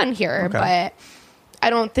only one here. Okay. But I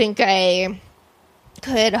don't think I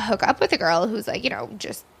could hook up with a girl who's like,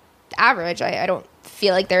 just average. I don't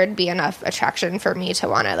feel like there would be enough attraction for me to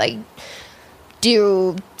want to like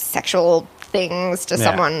do sexual things to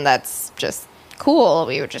someone that's just cool.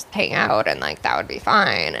 We would just hang out and like that would be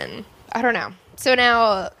fine. And I don't know. So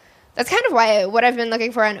now that's kind of what I've been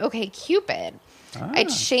looking for on OkCupid. I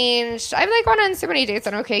changed. I've like gone on so many dates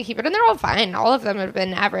on OkCupid and they're all fine. All of them have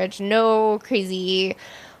been average. No crazy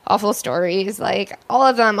awful stories. Like all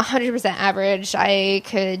of them 100% average. I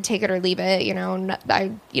could take it or leave it.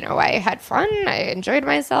 I had fun. I enjoyed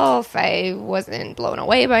myself. I wasn't blown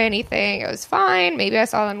away by anything. It was fine. Maybe I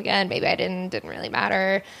saw them again. Maybe I didn't really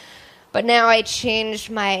matter. But now I changed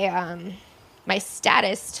my my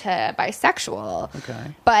status to bisexual.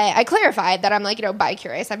 Okay. But I clarified that I'm like,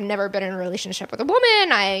 bi-curious. I've never been in a relationship with a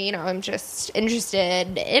woman. I'm just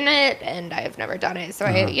interested in it and I've never done it. So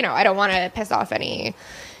I don't want to piss off any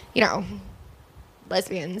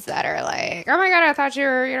lesbians that are like, oh my God, I thought you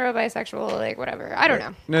were, bisexual, like whatever. I don't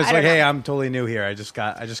know. No, it's like, hey, I'm totally new here. I just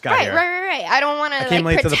got here. Right. I don't want to came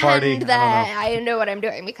late to the party. that I know what I'm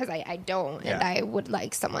doing because I don't, and I would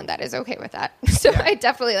like someone that is okay with that. So I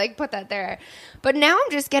definitely like put that there. But now I'm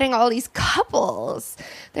just getting all these couples.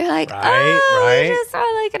 They're like, I just saw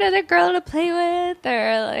like another girl to play with.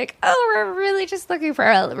 They're like, oh, we're really just looking for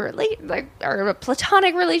a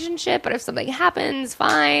platonic relationship. But if something happens,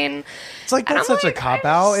 fine. It's like that's such a cop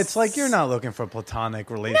out. It's like you're not looking for a platonic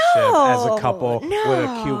relationship as a couple with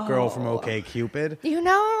a cute girl from OkCupid.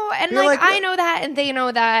 And like I know that and they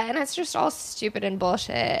know that, and it's just all stupid and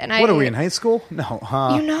bullshit. And what are we in high school?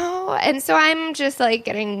 No, and so I'm just like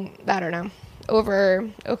getting, I don't know, over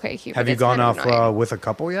OkCupid. Have you gone off with a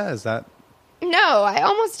couple yet? Is that? No, I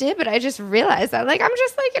almost did, but I just realized that like I'm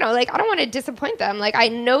just like I don't want to disappoint them. Like I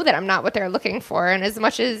know that I'm not what they're looking for, and as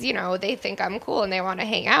much as they think I'm cool and they want to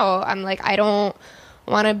hang out, I'm like I don't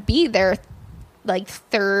want to be their like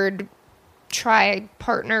third try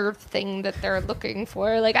partner thing that they're looking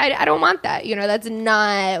for. Like I don't want that. That's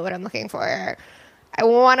not what I'm looking for. I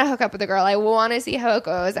want to hook up with a girl. I want to see how it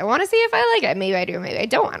goes. I want to see if I like it. Maybe I do. Maybe I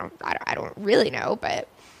don't. I don't really know, but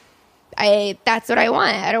that's what I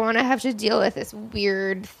want. I don't want to have to deal with this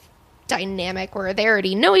weird dynamic where they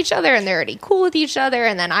already know each other and they're already cool with each other,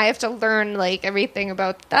 and then I have to learn like everything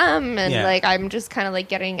about them, and like I'm just kind of like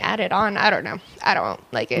getting added on. I don't know. I don't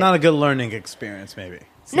like it. Not a good learning experience, maybe.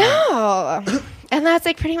 No, and that's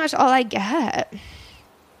like pretty much all I get.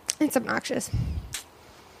 It's obnoxious.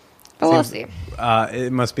 But we'll see.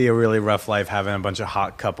 It must be a really rough life having a bunch of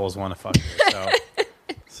hot couples want to fuck you. So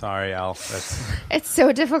sorry, Elle. It's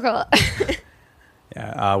so difficult.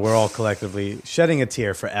 Yeah, we're all collectively shedding a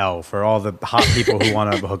tear for Elle, for all the hot people who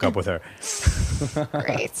want to hook up with her.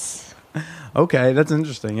 Great. Okay, that's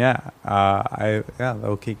interesting. Yeah, the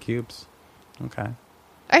OkCupid. Okay.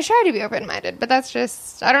 I try to be open-minded, but that's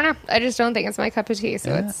just, I don't know. I just don't think it's my cup of tea,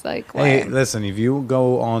 so it's like, why? Hey, listen, if you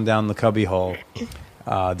go on down the cubby hole,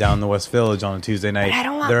 down the West Village on a Tuesday night, but I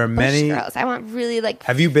don't want there are bush many girls. I want really like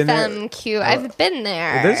have you been there? Cute. I've been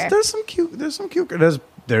there. There's some cute.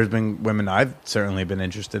 There's been women I've certainly been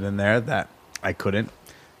interested in there that I couldn't.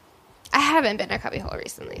 I haven't been to cubbyhole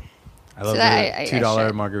recently. I love the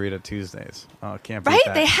 $2 margarita Tuesdays. Oh, can't beat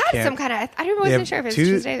that. They had some kind of. I wasn't sure if it was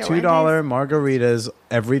Tuesdays or $2 margaritas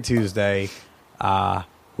every Tuesday,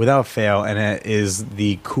 without fail, and it is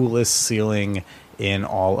the coolest ceiling in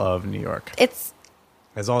all of New York. It's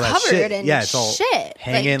Has all that covered shit. in Yeah, it's all shit.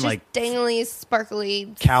 hanging just like dangly,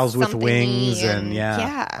 sparkly cows with something-y wings and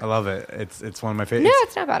yeah. I love it. It's one of my favorites. No,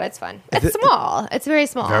 it's not bad. It's fun. It's small. It's very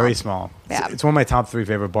small. Very small. Yeah. It's one of my top 3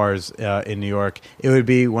 favorite bars in New York. It would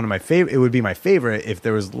be one of my favorite. It would be my favorite if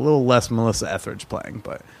there was a little less Melissa Etheridge playing,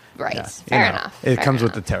 but right. yeah, Fair enough. It Fair comes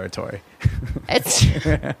enough. with the territory. It's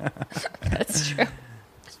true. That's true.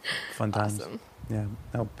 Fun times. Awesome. Yeah.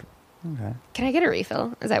 Oh, okay. Can I get a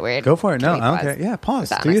refill? Is that weird? Go for it. Can No, we I don't pause? care. Yeah, pause. Is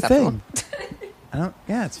that Do your unacceptable? thing. I don't.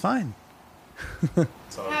 Yeah, it's fine.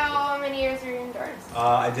 How many years were you in dorms?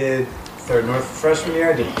 I did third North freshman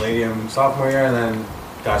year. I did Palladium sophomore year, and then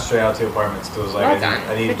got straight out to apartments because it was like Well done.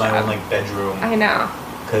 I needed Good my job. own like bedroom I know.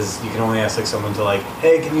 because you can only ask like someone to like,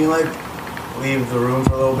 hey, can you like leave the room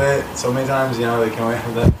for a little bit? So many times, you know, they can only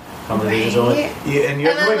have that conversation. So, Right. and you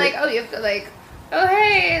have to, then like, you have to like, oh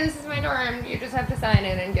hey, this is my dorm. You just have to sign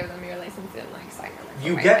in and give them your license and like sign in.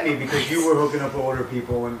 you get me because you were hooking up with older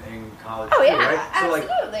people in college. Oh too, yeah, right? So, like,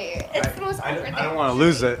 absolutely. It's the most awkward thing. I don't want to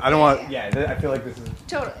lose it. I don't want. Yeah, I feel like this is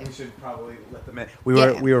Totally. We should probably let them in. We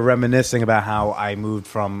were reminiscing about how I moved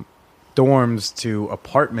from dorms to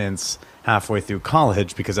apartments halfway through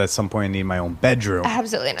college because at some point I need my own bedroom.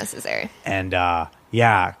 Absolutely necessary. And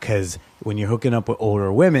yeah, because when you're hooking up with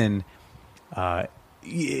older women,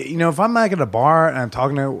 you know, if I'm like at a bar and I'm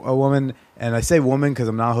talking to a woman, and I say woman because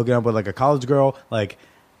I'm not hooking up with like a college girl, like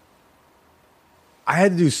I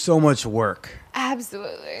had to do so much work.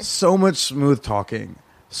 Absolutely. So much smooth talking,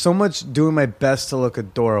 so much doing my best to look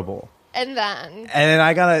adorable. And then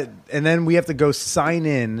And then we have to go sign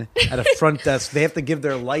in at a front desk. They have to give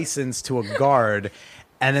their license to a guard.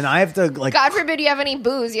 And then I have to like, God forbid you have any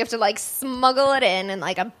booze, you have to like smuggle it in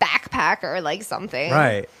like a backpack or like something.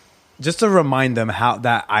 right. Just to remind them how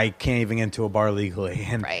that I can't even get into a bar legally.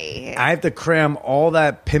 And Right. I have to cram all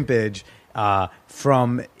that pimpage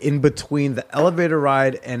from in between the elevator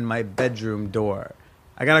ride and my bedroom door.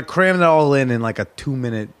 I got to cram that all in like a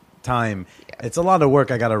 2-minute time. Yeah. It's a lot of work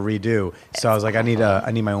I got to redo. So I was like, I need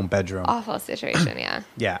my own bedroom. Awful situation, yeah.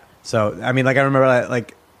 Yeah. So, I mean, like, I remember,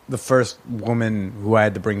 like, the first woman who I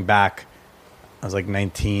had to bring back, I was, like,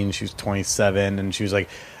 19. She was 27. And she was like,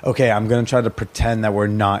 okay, I'm going to try to pretend that we're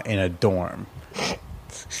not in a dorm.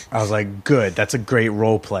 I was like, good. That's a great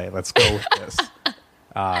role play. Let's go with this.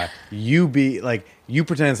 You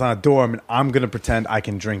pretend it's not a dorm, and I'm going to pretend I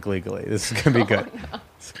can drink legally. This is going to be good. No.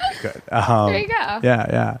 It's gonna be good. There you go.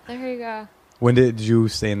 Yeah. There you go. When did you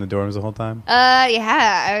stay in the dorms the whole time?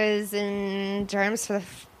 Yeah, I was in dorms for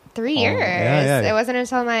 3 years. Yeah. It wasn't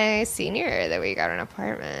until my senior year that we got an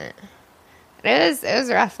apartment. It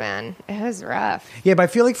was rough, man. It was rough. Yeah, but I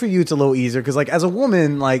feel like for you it's a little easier because, like, as a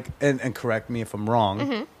woman, like, and correct me if I'm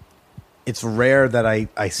wrong, it's rare that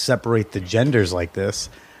I separate the genders like this.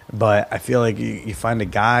 But I feel like you find a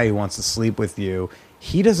guy who wants to sleep with you.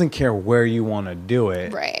 He doesn't care where you want to do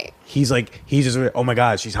it. Right. He's just, oh my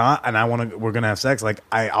God, she's hot, and we're gonna have sex. Like,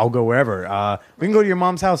 I'll go wherever. We can go to your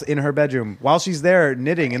mom's house in her bedroom while she's there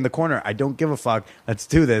knitting in the corner. I don't give a fuck. Let's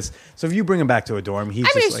do this. So if you bring him back to a dorm, he's I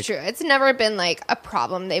mean, just it's like, true. It's never been like a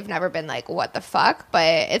problem. They've never been like, what the fuck? But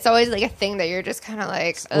it's always like a thing that you're just kind of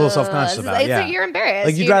like a little self-conscious about, yeah. You're embarrassed.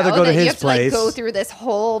 Like, you'd rather know, go to that his you have place. To, like, go through this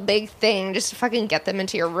whole big thing just to fucking get them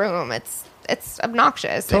into your room. It's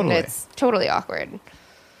obnoxious. Totally. And it's totally awkward.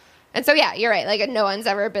 And so, yeah, you're right. Like, no one's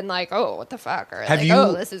ever been like, oh, what the fuck? Or like,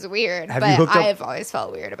 oh, this is weird. Have but you hooked up- I've always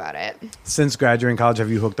felt weird about it. since graduating college, have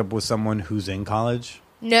you hooked up with someone who's in college?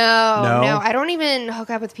 No. I don't even hook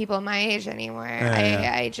up with people my age anymore.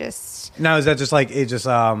 Yeah. I just... Now, is that just like, it just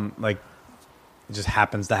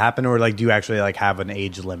happens to happen? Or like, do you actually like have an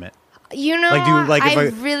age limit? You know, Like, do you, like, if I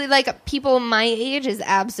I- really like people my age is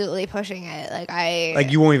absolutely pushing it.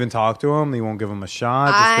 Like You won't even talk to them? You won't give them a shot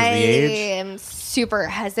just because of the age? am super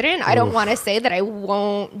hesitant. I don't want to say that I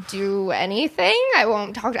won't do anything. I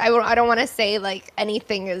won't talk. I don't want to say like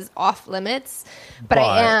anything is off limits. But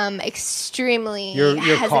I am extremely. You're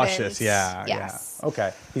hesitant. cautious, yeah. Yes. Yeah.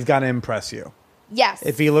 Okay, he's got to impress you. Yes.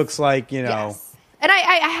 If he looks like, you know, Yes. And I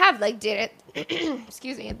have like dated.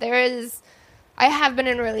 Excuse me. I have been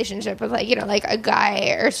in a relationship with like a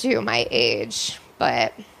guy or two my age,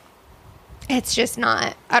 but it's just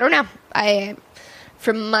not. I don't know.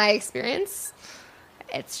 From my experience,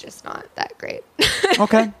 it's just not that great.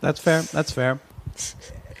 okay, that's fair.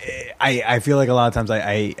 I feel like a lot of times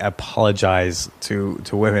I apologize to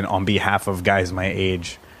women on behalf of guys my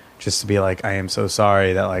age, just to be like, I am so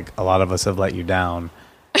sorry that like a lot of us have let you down.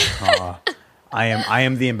 I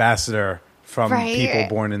am the ambassador from people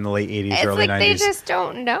born in the late 80s, it's early like 90s. They just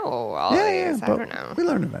don't know always. I don't know. We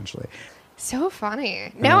learn eventually. So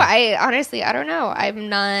funny. No, I honestly, I don't know. I'm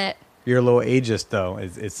not. You're a little ageist, though.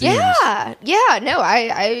 It seems. Yeah. No,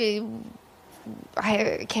 I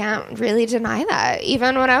can't really deny that.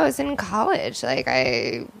 Even when I was in college, like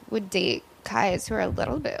I would date guys who are a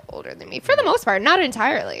little bit older than me for the most part, not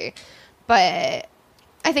entirely, but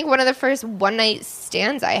I think one of the first one night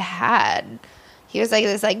stands I had, he was like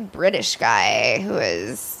this like British guy who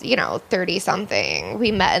was, 30 something.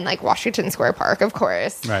 We met in like Washington Square Park, of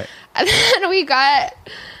course. Right. And then we got,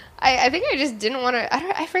 I think I just didn't want to,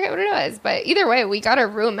 I forget what it was, but either way, we got a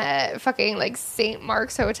room at fucking like St.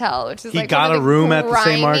 Mark's Hotel, which is he like got one a of the room at the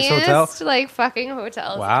St. Mark's Hotel? like fucking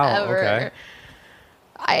hotels Wow, ever. okay.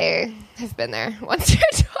 I have been there once or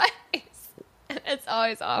twice. It's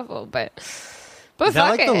always awful, but is that fuck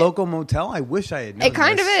like it. the local motel? I wish I had known It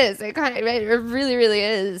kind this. of is. It really, really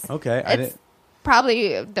is. Okay. It's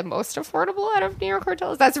probably the most affordable out of New York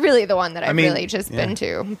hotels. That's really the one that I've really just been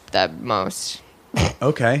to the most.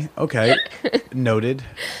 Okay. Noted.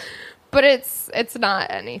 But it's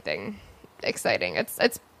not anything exciting.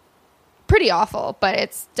 It's pretty awful, but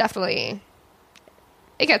it's definitely,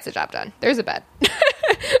 it gets the job done. There's a bed.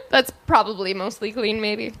 That's probably mostly clean,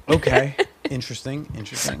 maybe. Okay. Interesting.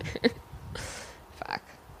 Fuck.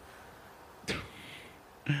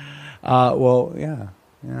 Well, yeah.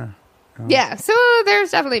 Yeah, so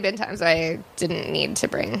there's definitely been times I didn't need to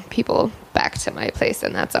bring people back to my place,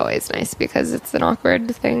 and that's always nice because it's an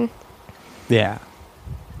awkward thing. Yeah.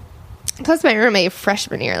 Plus, my roommate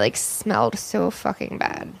freshman year like smelled so fucking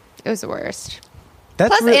bad. It was the worst.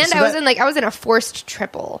 That's I was in a forced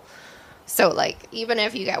triple. So, like, even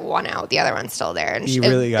if you get one out, the other one's still there. And you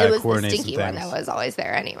really got to it was coordinate the stinky some one things. that was always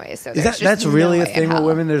there anyway. So That's really a thing with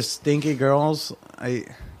women? There's stinky girls? I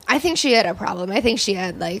think she had a problem. I think she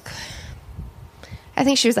had, like... I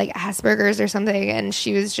think she was, like, Asperger's or something, and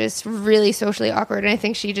she was just really socially awkward, and I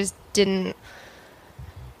think she just didn't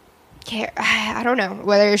care. I don't know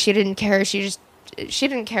whether she didn't care. She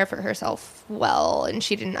didn't care for herself well, and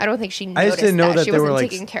I don't think she noticed just didn't know that she there wasn't were, like,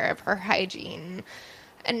 taking care of her hygiene.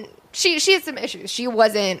 And she had some issues. She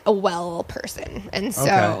wasn't a well person, and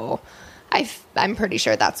so I'm pretty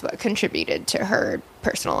sure that's what contributed to her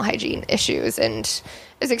personal hygiene issues. And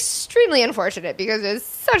it's extremely unfortunate because it was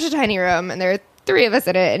such a tiny room, and there were 3 of us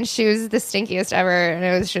in it, and she was the stinkiest ever, and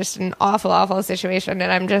it was just an awful, awful situation.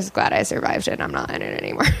 And I'm just glad I survived it. And I'm not in it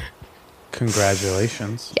anymore.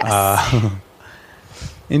 Congratulations. Yes.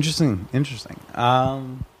 Interesting.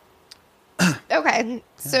 Okay,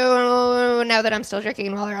 so now that I'm still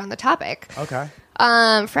drinking while we're on the topic, Okay.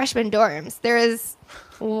 Freshman dorms. There is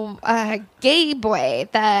a gay boy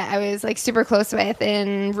that I was like super close with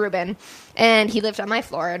in Reuben, and he lived on my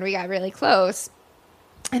floor, and we got really close.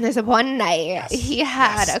 And there's one night he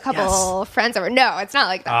had a couple friends over. No, it's not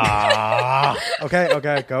like that.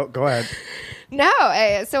 Okay. Go ahead. No,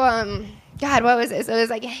 God, what was it? So it was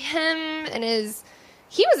like him and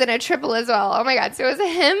he was in a triple as well. Oh my God. So it was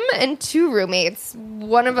him and 2 roommates.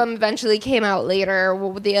 One of them eventually came out later.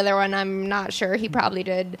 The other one, I'm not sure. He probably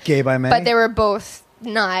did. Gay by May? But they were both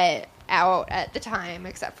not out at the time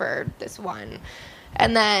except for this one.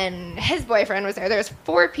 And then his boyfriend was there. There was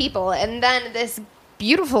 4 people. And then this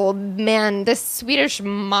beautiful man, this Swedish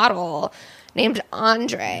model named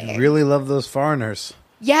Andre. I really love those foreigners.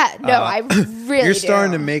 Yeah, no, I really You're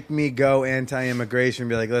starting do. to make me go anti-immigration and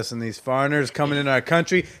be like, listen, these foreigners coming in our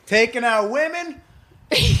country, taking our women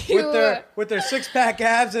with their 6-pack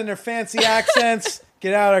abs and their fancy accents,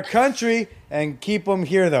 get out of our country and keep them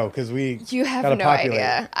here, though, because You have gotta no populate.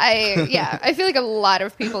 idea. I feel like a lot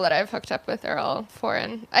of people that I've hooked up with are all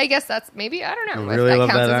foreign. I guess that's maybe, I don't know You if really that love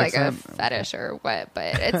counts that as like a accent? fetish or what,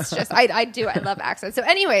 but it's just, I love accents. So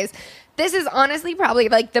anyways, this is honestly probably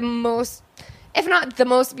like the most, if not the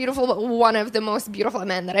most beautiful, but one of the most beautiful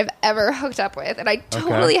men that I've ever hooked up with. And I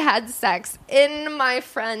totally had sex in my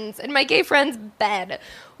gay friend's bed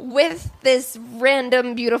with this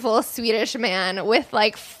random beautiful Swedish man with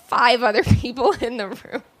like 5 other people in the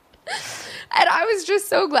room. And I was just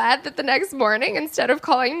so glad that the next morning, instead of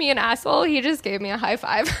calling me an asshole, he just gave me a high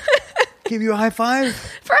five. Give you a high five?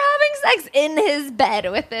 For having sex in his bed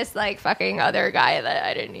with this like fucking other guy that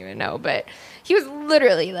I didn't even know. But he was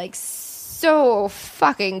literally like so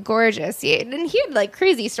fucking gorgeous. And he had like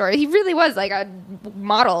crazy stories. He really was like a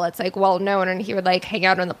model that's like well known, and he would like hang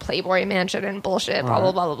out in the Playboy mansion and bullshit, blah,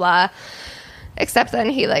 blah, blah, blah, blah. Except then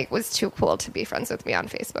he like was too cool to be friends with me on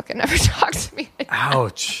Facebook and never talked to me.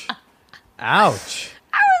 Ouch. I was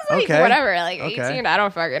like, Okay. whatever, like Okay. 18, I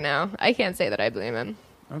don't fucking know. I can't say that I blame him.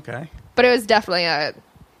 Okay. But it was definitely a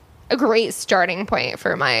great starting point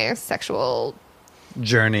for my sexual...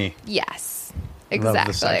 Journey. Yes. Exactly. Love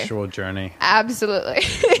the sexual journey. Absolutely.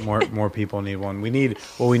 More people need one. We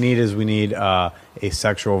need a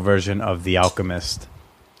sexual version of The Alchemist,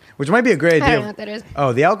 which might be a great idea. I don't know what that is.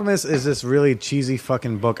 Oh, The Alchemist is this really cheesy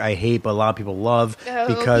fucking book I hate, but a lot of people love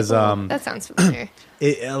because that sounds familiar.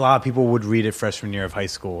 A lot of people would read it freshman year of high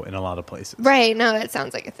school in a lot of places. Right. No, that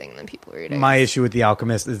sounds like a thing that people read. My issue with The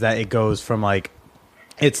Alchemist is that it goes from like,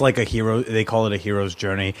 it's like a hero. They call it a hero's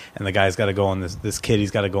journey, and the guy's got to go on this kid.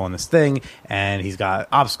 He's got to go on this thing, and he's got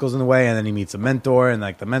obstacles in the way, and then he meets a mentor, and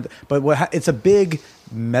like the mentor. But it's a big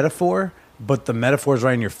metaphor, but the metaphor is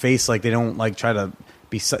right in your face. Like they don't like try to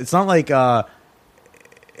be. It's not like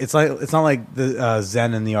it's not like the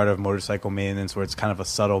Zen and the Art of Motorcycle Maintenance, where it's kind of a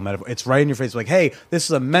subtle metaphor. It's right in your face, like, hey, this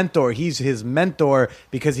is a mentor. He's his mentor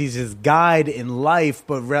because he's his guide in life.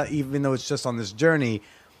 But even though it's just on this journey.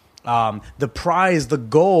 The prize, the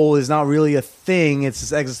goal is not really a thing. It's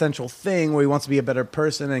this existential thing where he wants to be a better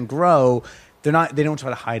person and grow. They don't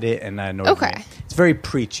try to hide it, and I know. Okay. It's very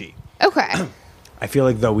preachy. Okay. I feel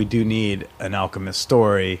like though we do need an alchemist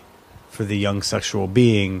story for the young sexual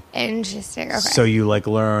being. Interesting. Okay. So you like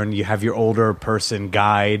learn. You have your older person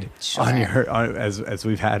guide on as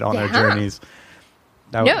we've had on our journeys.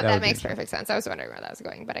 That makes perfect sense. I was wondering where that was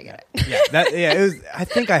going, but I get it. It was. I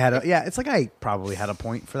think I had it's like I probably had a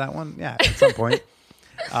point for that one. Yeah, at some point.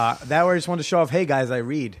 That way I just wanted to show off. Hey guys, I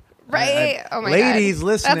read. Right. Oh my god. Ladies,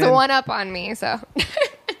 listening. That's a one up on me. So.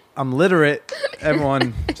 I'm literate.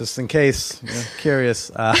 Everyone, just in case you're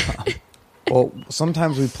curious. Well,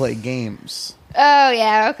 sometimes we play games. Oh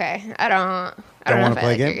yeah. Okay. I don't want to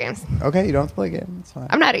play games. Okay, you don't have to play a game. It's fine.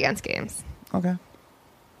 I'm not against games. Okay.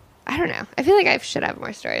 I don't know. I feel like I should have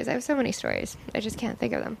more stories. I have so many stories. I just can't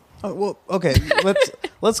think of them. Oh, well, okay.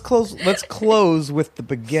 Let's close with the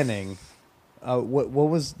beginning. What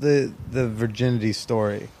was the virginity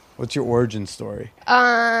story? What's your origin story?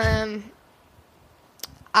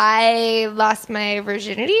 I lost my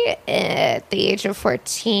virginity at the age of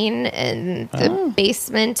 14 in the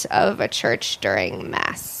basement of a church during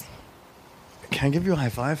mass. Can I give you a high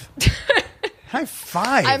five? High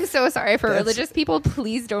five. I'm so sorry for religious people.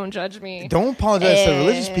 Please don't judge me. Don't apologize to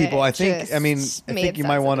religious people. I think you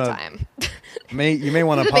might want to. You may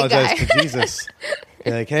want to apologize to Jesus.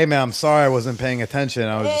 You're like, hey man, I'm sorry I wasn't paying attention.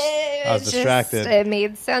 I was distracted. It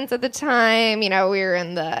made sense at the time. You know, we were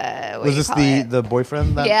in the. Was this the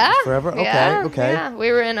boyfriend that forever? Yeah, okay. Yeah,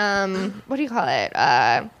 we were in what do you call it?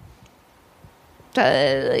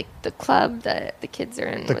 The club that the kids are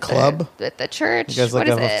in. The club? With the church. You guys like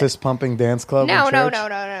have a fist pumping dance club? No.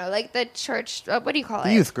 Like the church. What do you call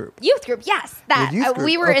it? Youth group. Youth group. Yes, that. Youth group.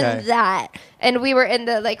 We were in that, and we were in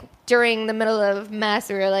the during the middle of mass.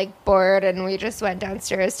 We were bored, and we just went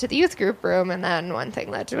downstairs to the youth group room, and then one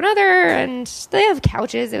thing led to another, and they have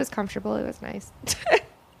couches. It was comfortable. It was nice.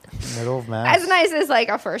 Middle of mass. As nice as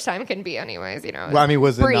a first time can be, anyways. You know. Well, I mean,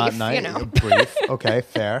 was brief, it not nice? You know? Brief. Okay,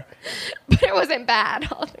 fair. But it wasn't bad,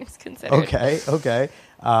 all things considered. Okay.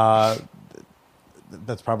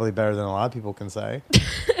 That's probably better than a lot of people can say.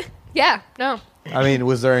 Yeah. No. I mean,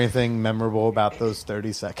 was there anything memorable about those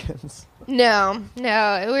 30 seconds? No. But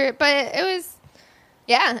it was.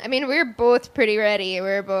 Yeah. I mean, we were both pretty ready. We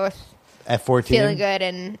were both at 14 feeling good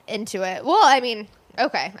and into it. Well, I mean.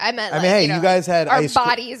 Okay, I meant. Hey, you guys had our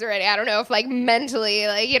bodies ready. I don't know if mentally,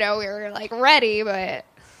 we were ready, but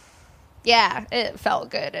yeah, it felt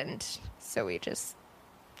good, and so we just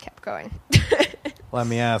kept going. Let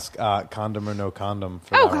me ask: condom or no condom?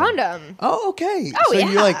 Condom. Oh, okay. Oh, so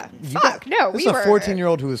yeah. No, this is a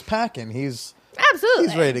 14-year-old who is packing. He's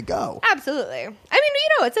ready to go. Absolutely. I mean,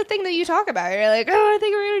 it's a thing that you talk about. You're like, oh, I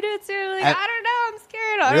think we're gonna do it soon. I don't know. I'm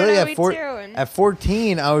scared. I don't know. At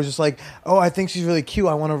 14, I was just like, oh, I think she's really cute.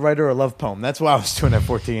 I want to write her a love poem. That's what I was doing at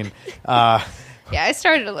 14. Yeah, I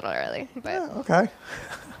started a little early, but okay.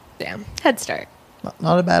 Damn, head start.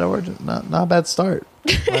 Not a bad origin. Not a bad start.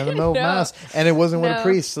 Right in the middle of mass, and it wasn't with a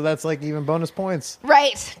priest, so that's even bonus points.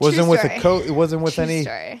 Right. Wasn't with a coach. It wasn't with any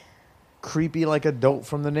creepy adult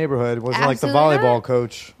from the neighborhood. It wasn't Absolutely like the volleyball not.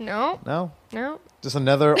 Coach. No. Just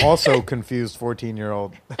another also confused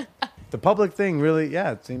 14-year-old. The public thing really,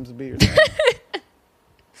 it seems to be your thing.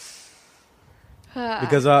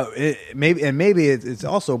 Because maybe it's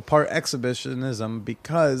also part exhibitionism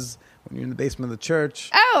because when you're in the basement of the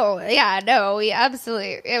church. Oh yeah, no, we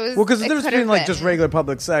absolutely it was. Well, because the difference between just regular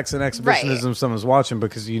public sex and exhibitionism, right. Someone's watching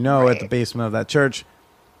because at the basement of that church,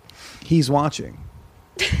 he's watching.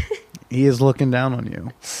 He is looking down on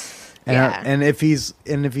you. And if he's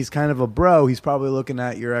kind of a bro, he's probably looking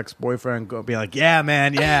at your ex-boyfriend and be like, "Yeah,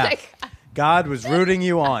 man, yeah, God was rooting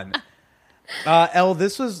you on." Elle,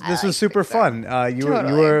 this was super fun. You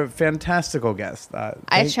were a fantastical guest.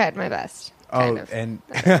 I tried my best. kind of. And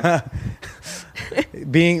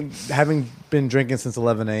having been drinking since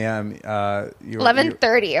 11 a.m.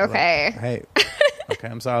 11:30. Okay. Hey, okay.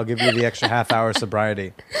 I'm sorry. I'll give you the extra half hour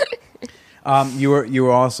sobriety. You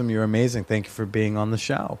were awesome. You were amazing. Thank you for being on the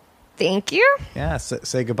show. Thank you. Yeah.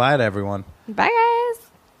 Say goodbye to everyone. Bye, guys.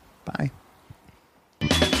 Bye.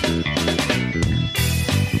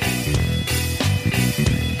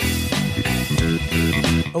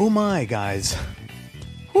 Oh my, guys.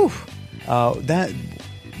 Whew.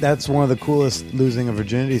 That's one of the coolest losing a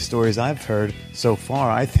virginity stories I've heard so far.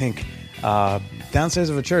 I think downstairs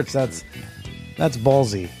of a church, that's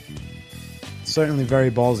ballsy. Certainly very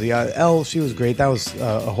ballsy. Elle, she was great. That was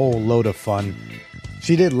a whole load of fun.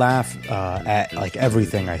 She did laugh at like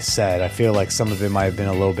everything I said. I feel like some of it might have been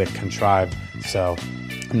a little bit contrived, so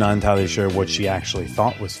I'm not entirely sure what she actually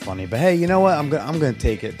thought was funny. But hey, you know what? I'm gonna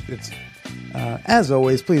take it. It's as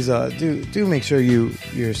always. Please do make sure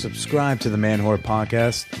you're subscribed to the Man Whore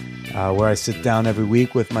Podcast, where I sit down every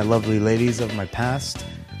week with my lovely ladies of my past.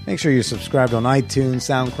 Make sure you're subscribed on iTunes,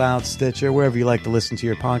 SoundCloud, Stitcher, wherever you like to listen to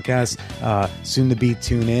your podcast. Soon to be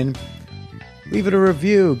TuneIn. Leave it a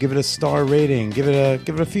review. Give it a star rating. Give it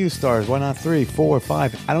a few stars. Why not 3, 4,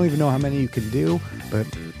 5? I don't even know how many you can do, but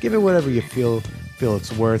give it whatever you feel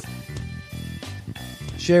it's worth.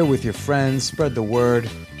 Share with your friends. Spread the word,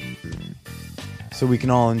 so we can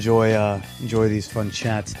all enjoy these fun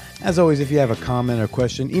chats. As always, if you have a comment or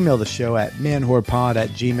question, email the show at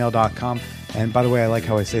manwhorepod@gmail.com. And by the way, I like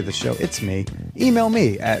how I say the show. It's me. Email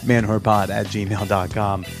me at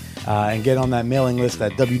manwhorepod@gmail.com. And get on that mailing list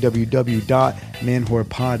at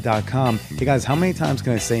www.manwhorepod.com. Hey guys, how many times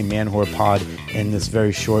can I say manwhorepod in this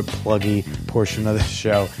very short, pluggy portion of the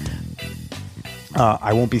show?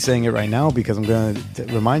 I won't be saying it right now because I'm going to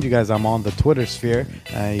remind you guys I'm on the Twitter sphere.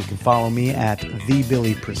 You can follow me at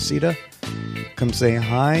TheBillyPresida. Come say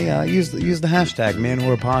hi. Use the hashtag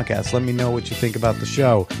ManWhorePodcast. Let me know what you think about the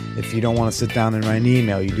show. If you don't want to sit down and write an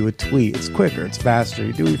email, you do a tweet. It's quicker. It's faster.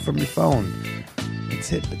 You do it from your phone. It's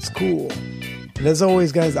hip. It's cool. And as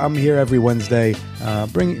always, guys, I'm here every Wednesday,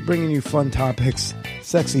 bringing you fun topics,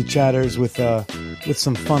 sexy chatters with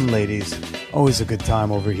some fun ladies. Always a good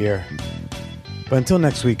time over here. But until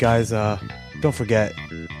next week, guys, don't forget,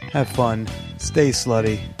 have fun, stay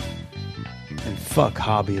slutty, and fuck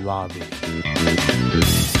Hobby Lobby.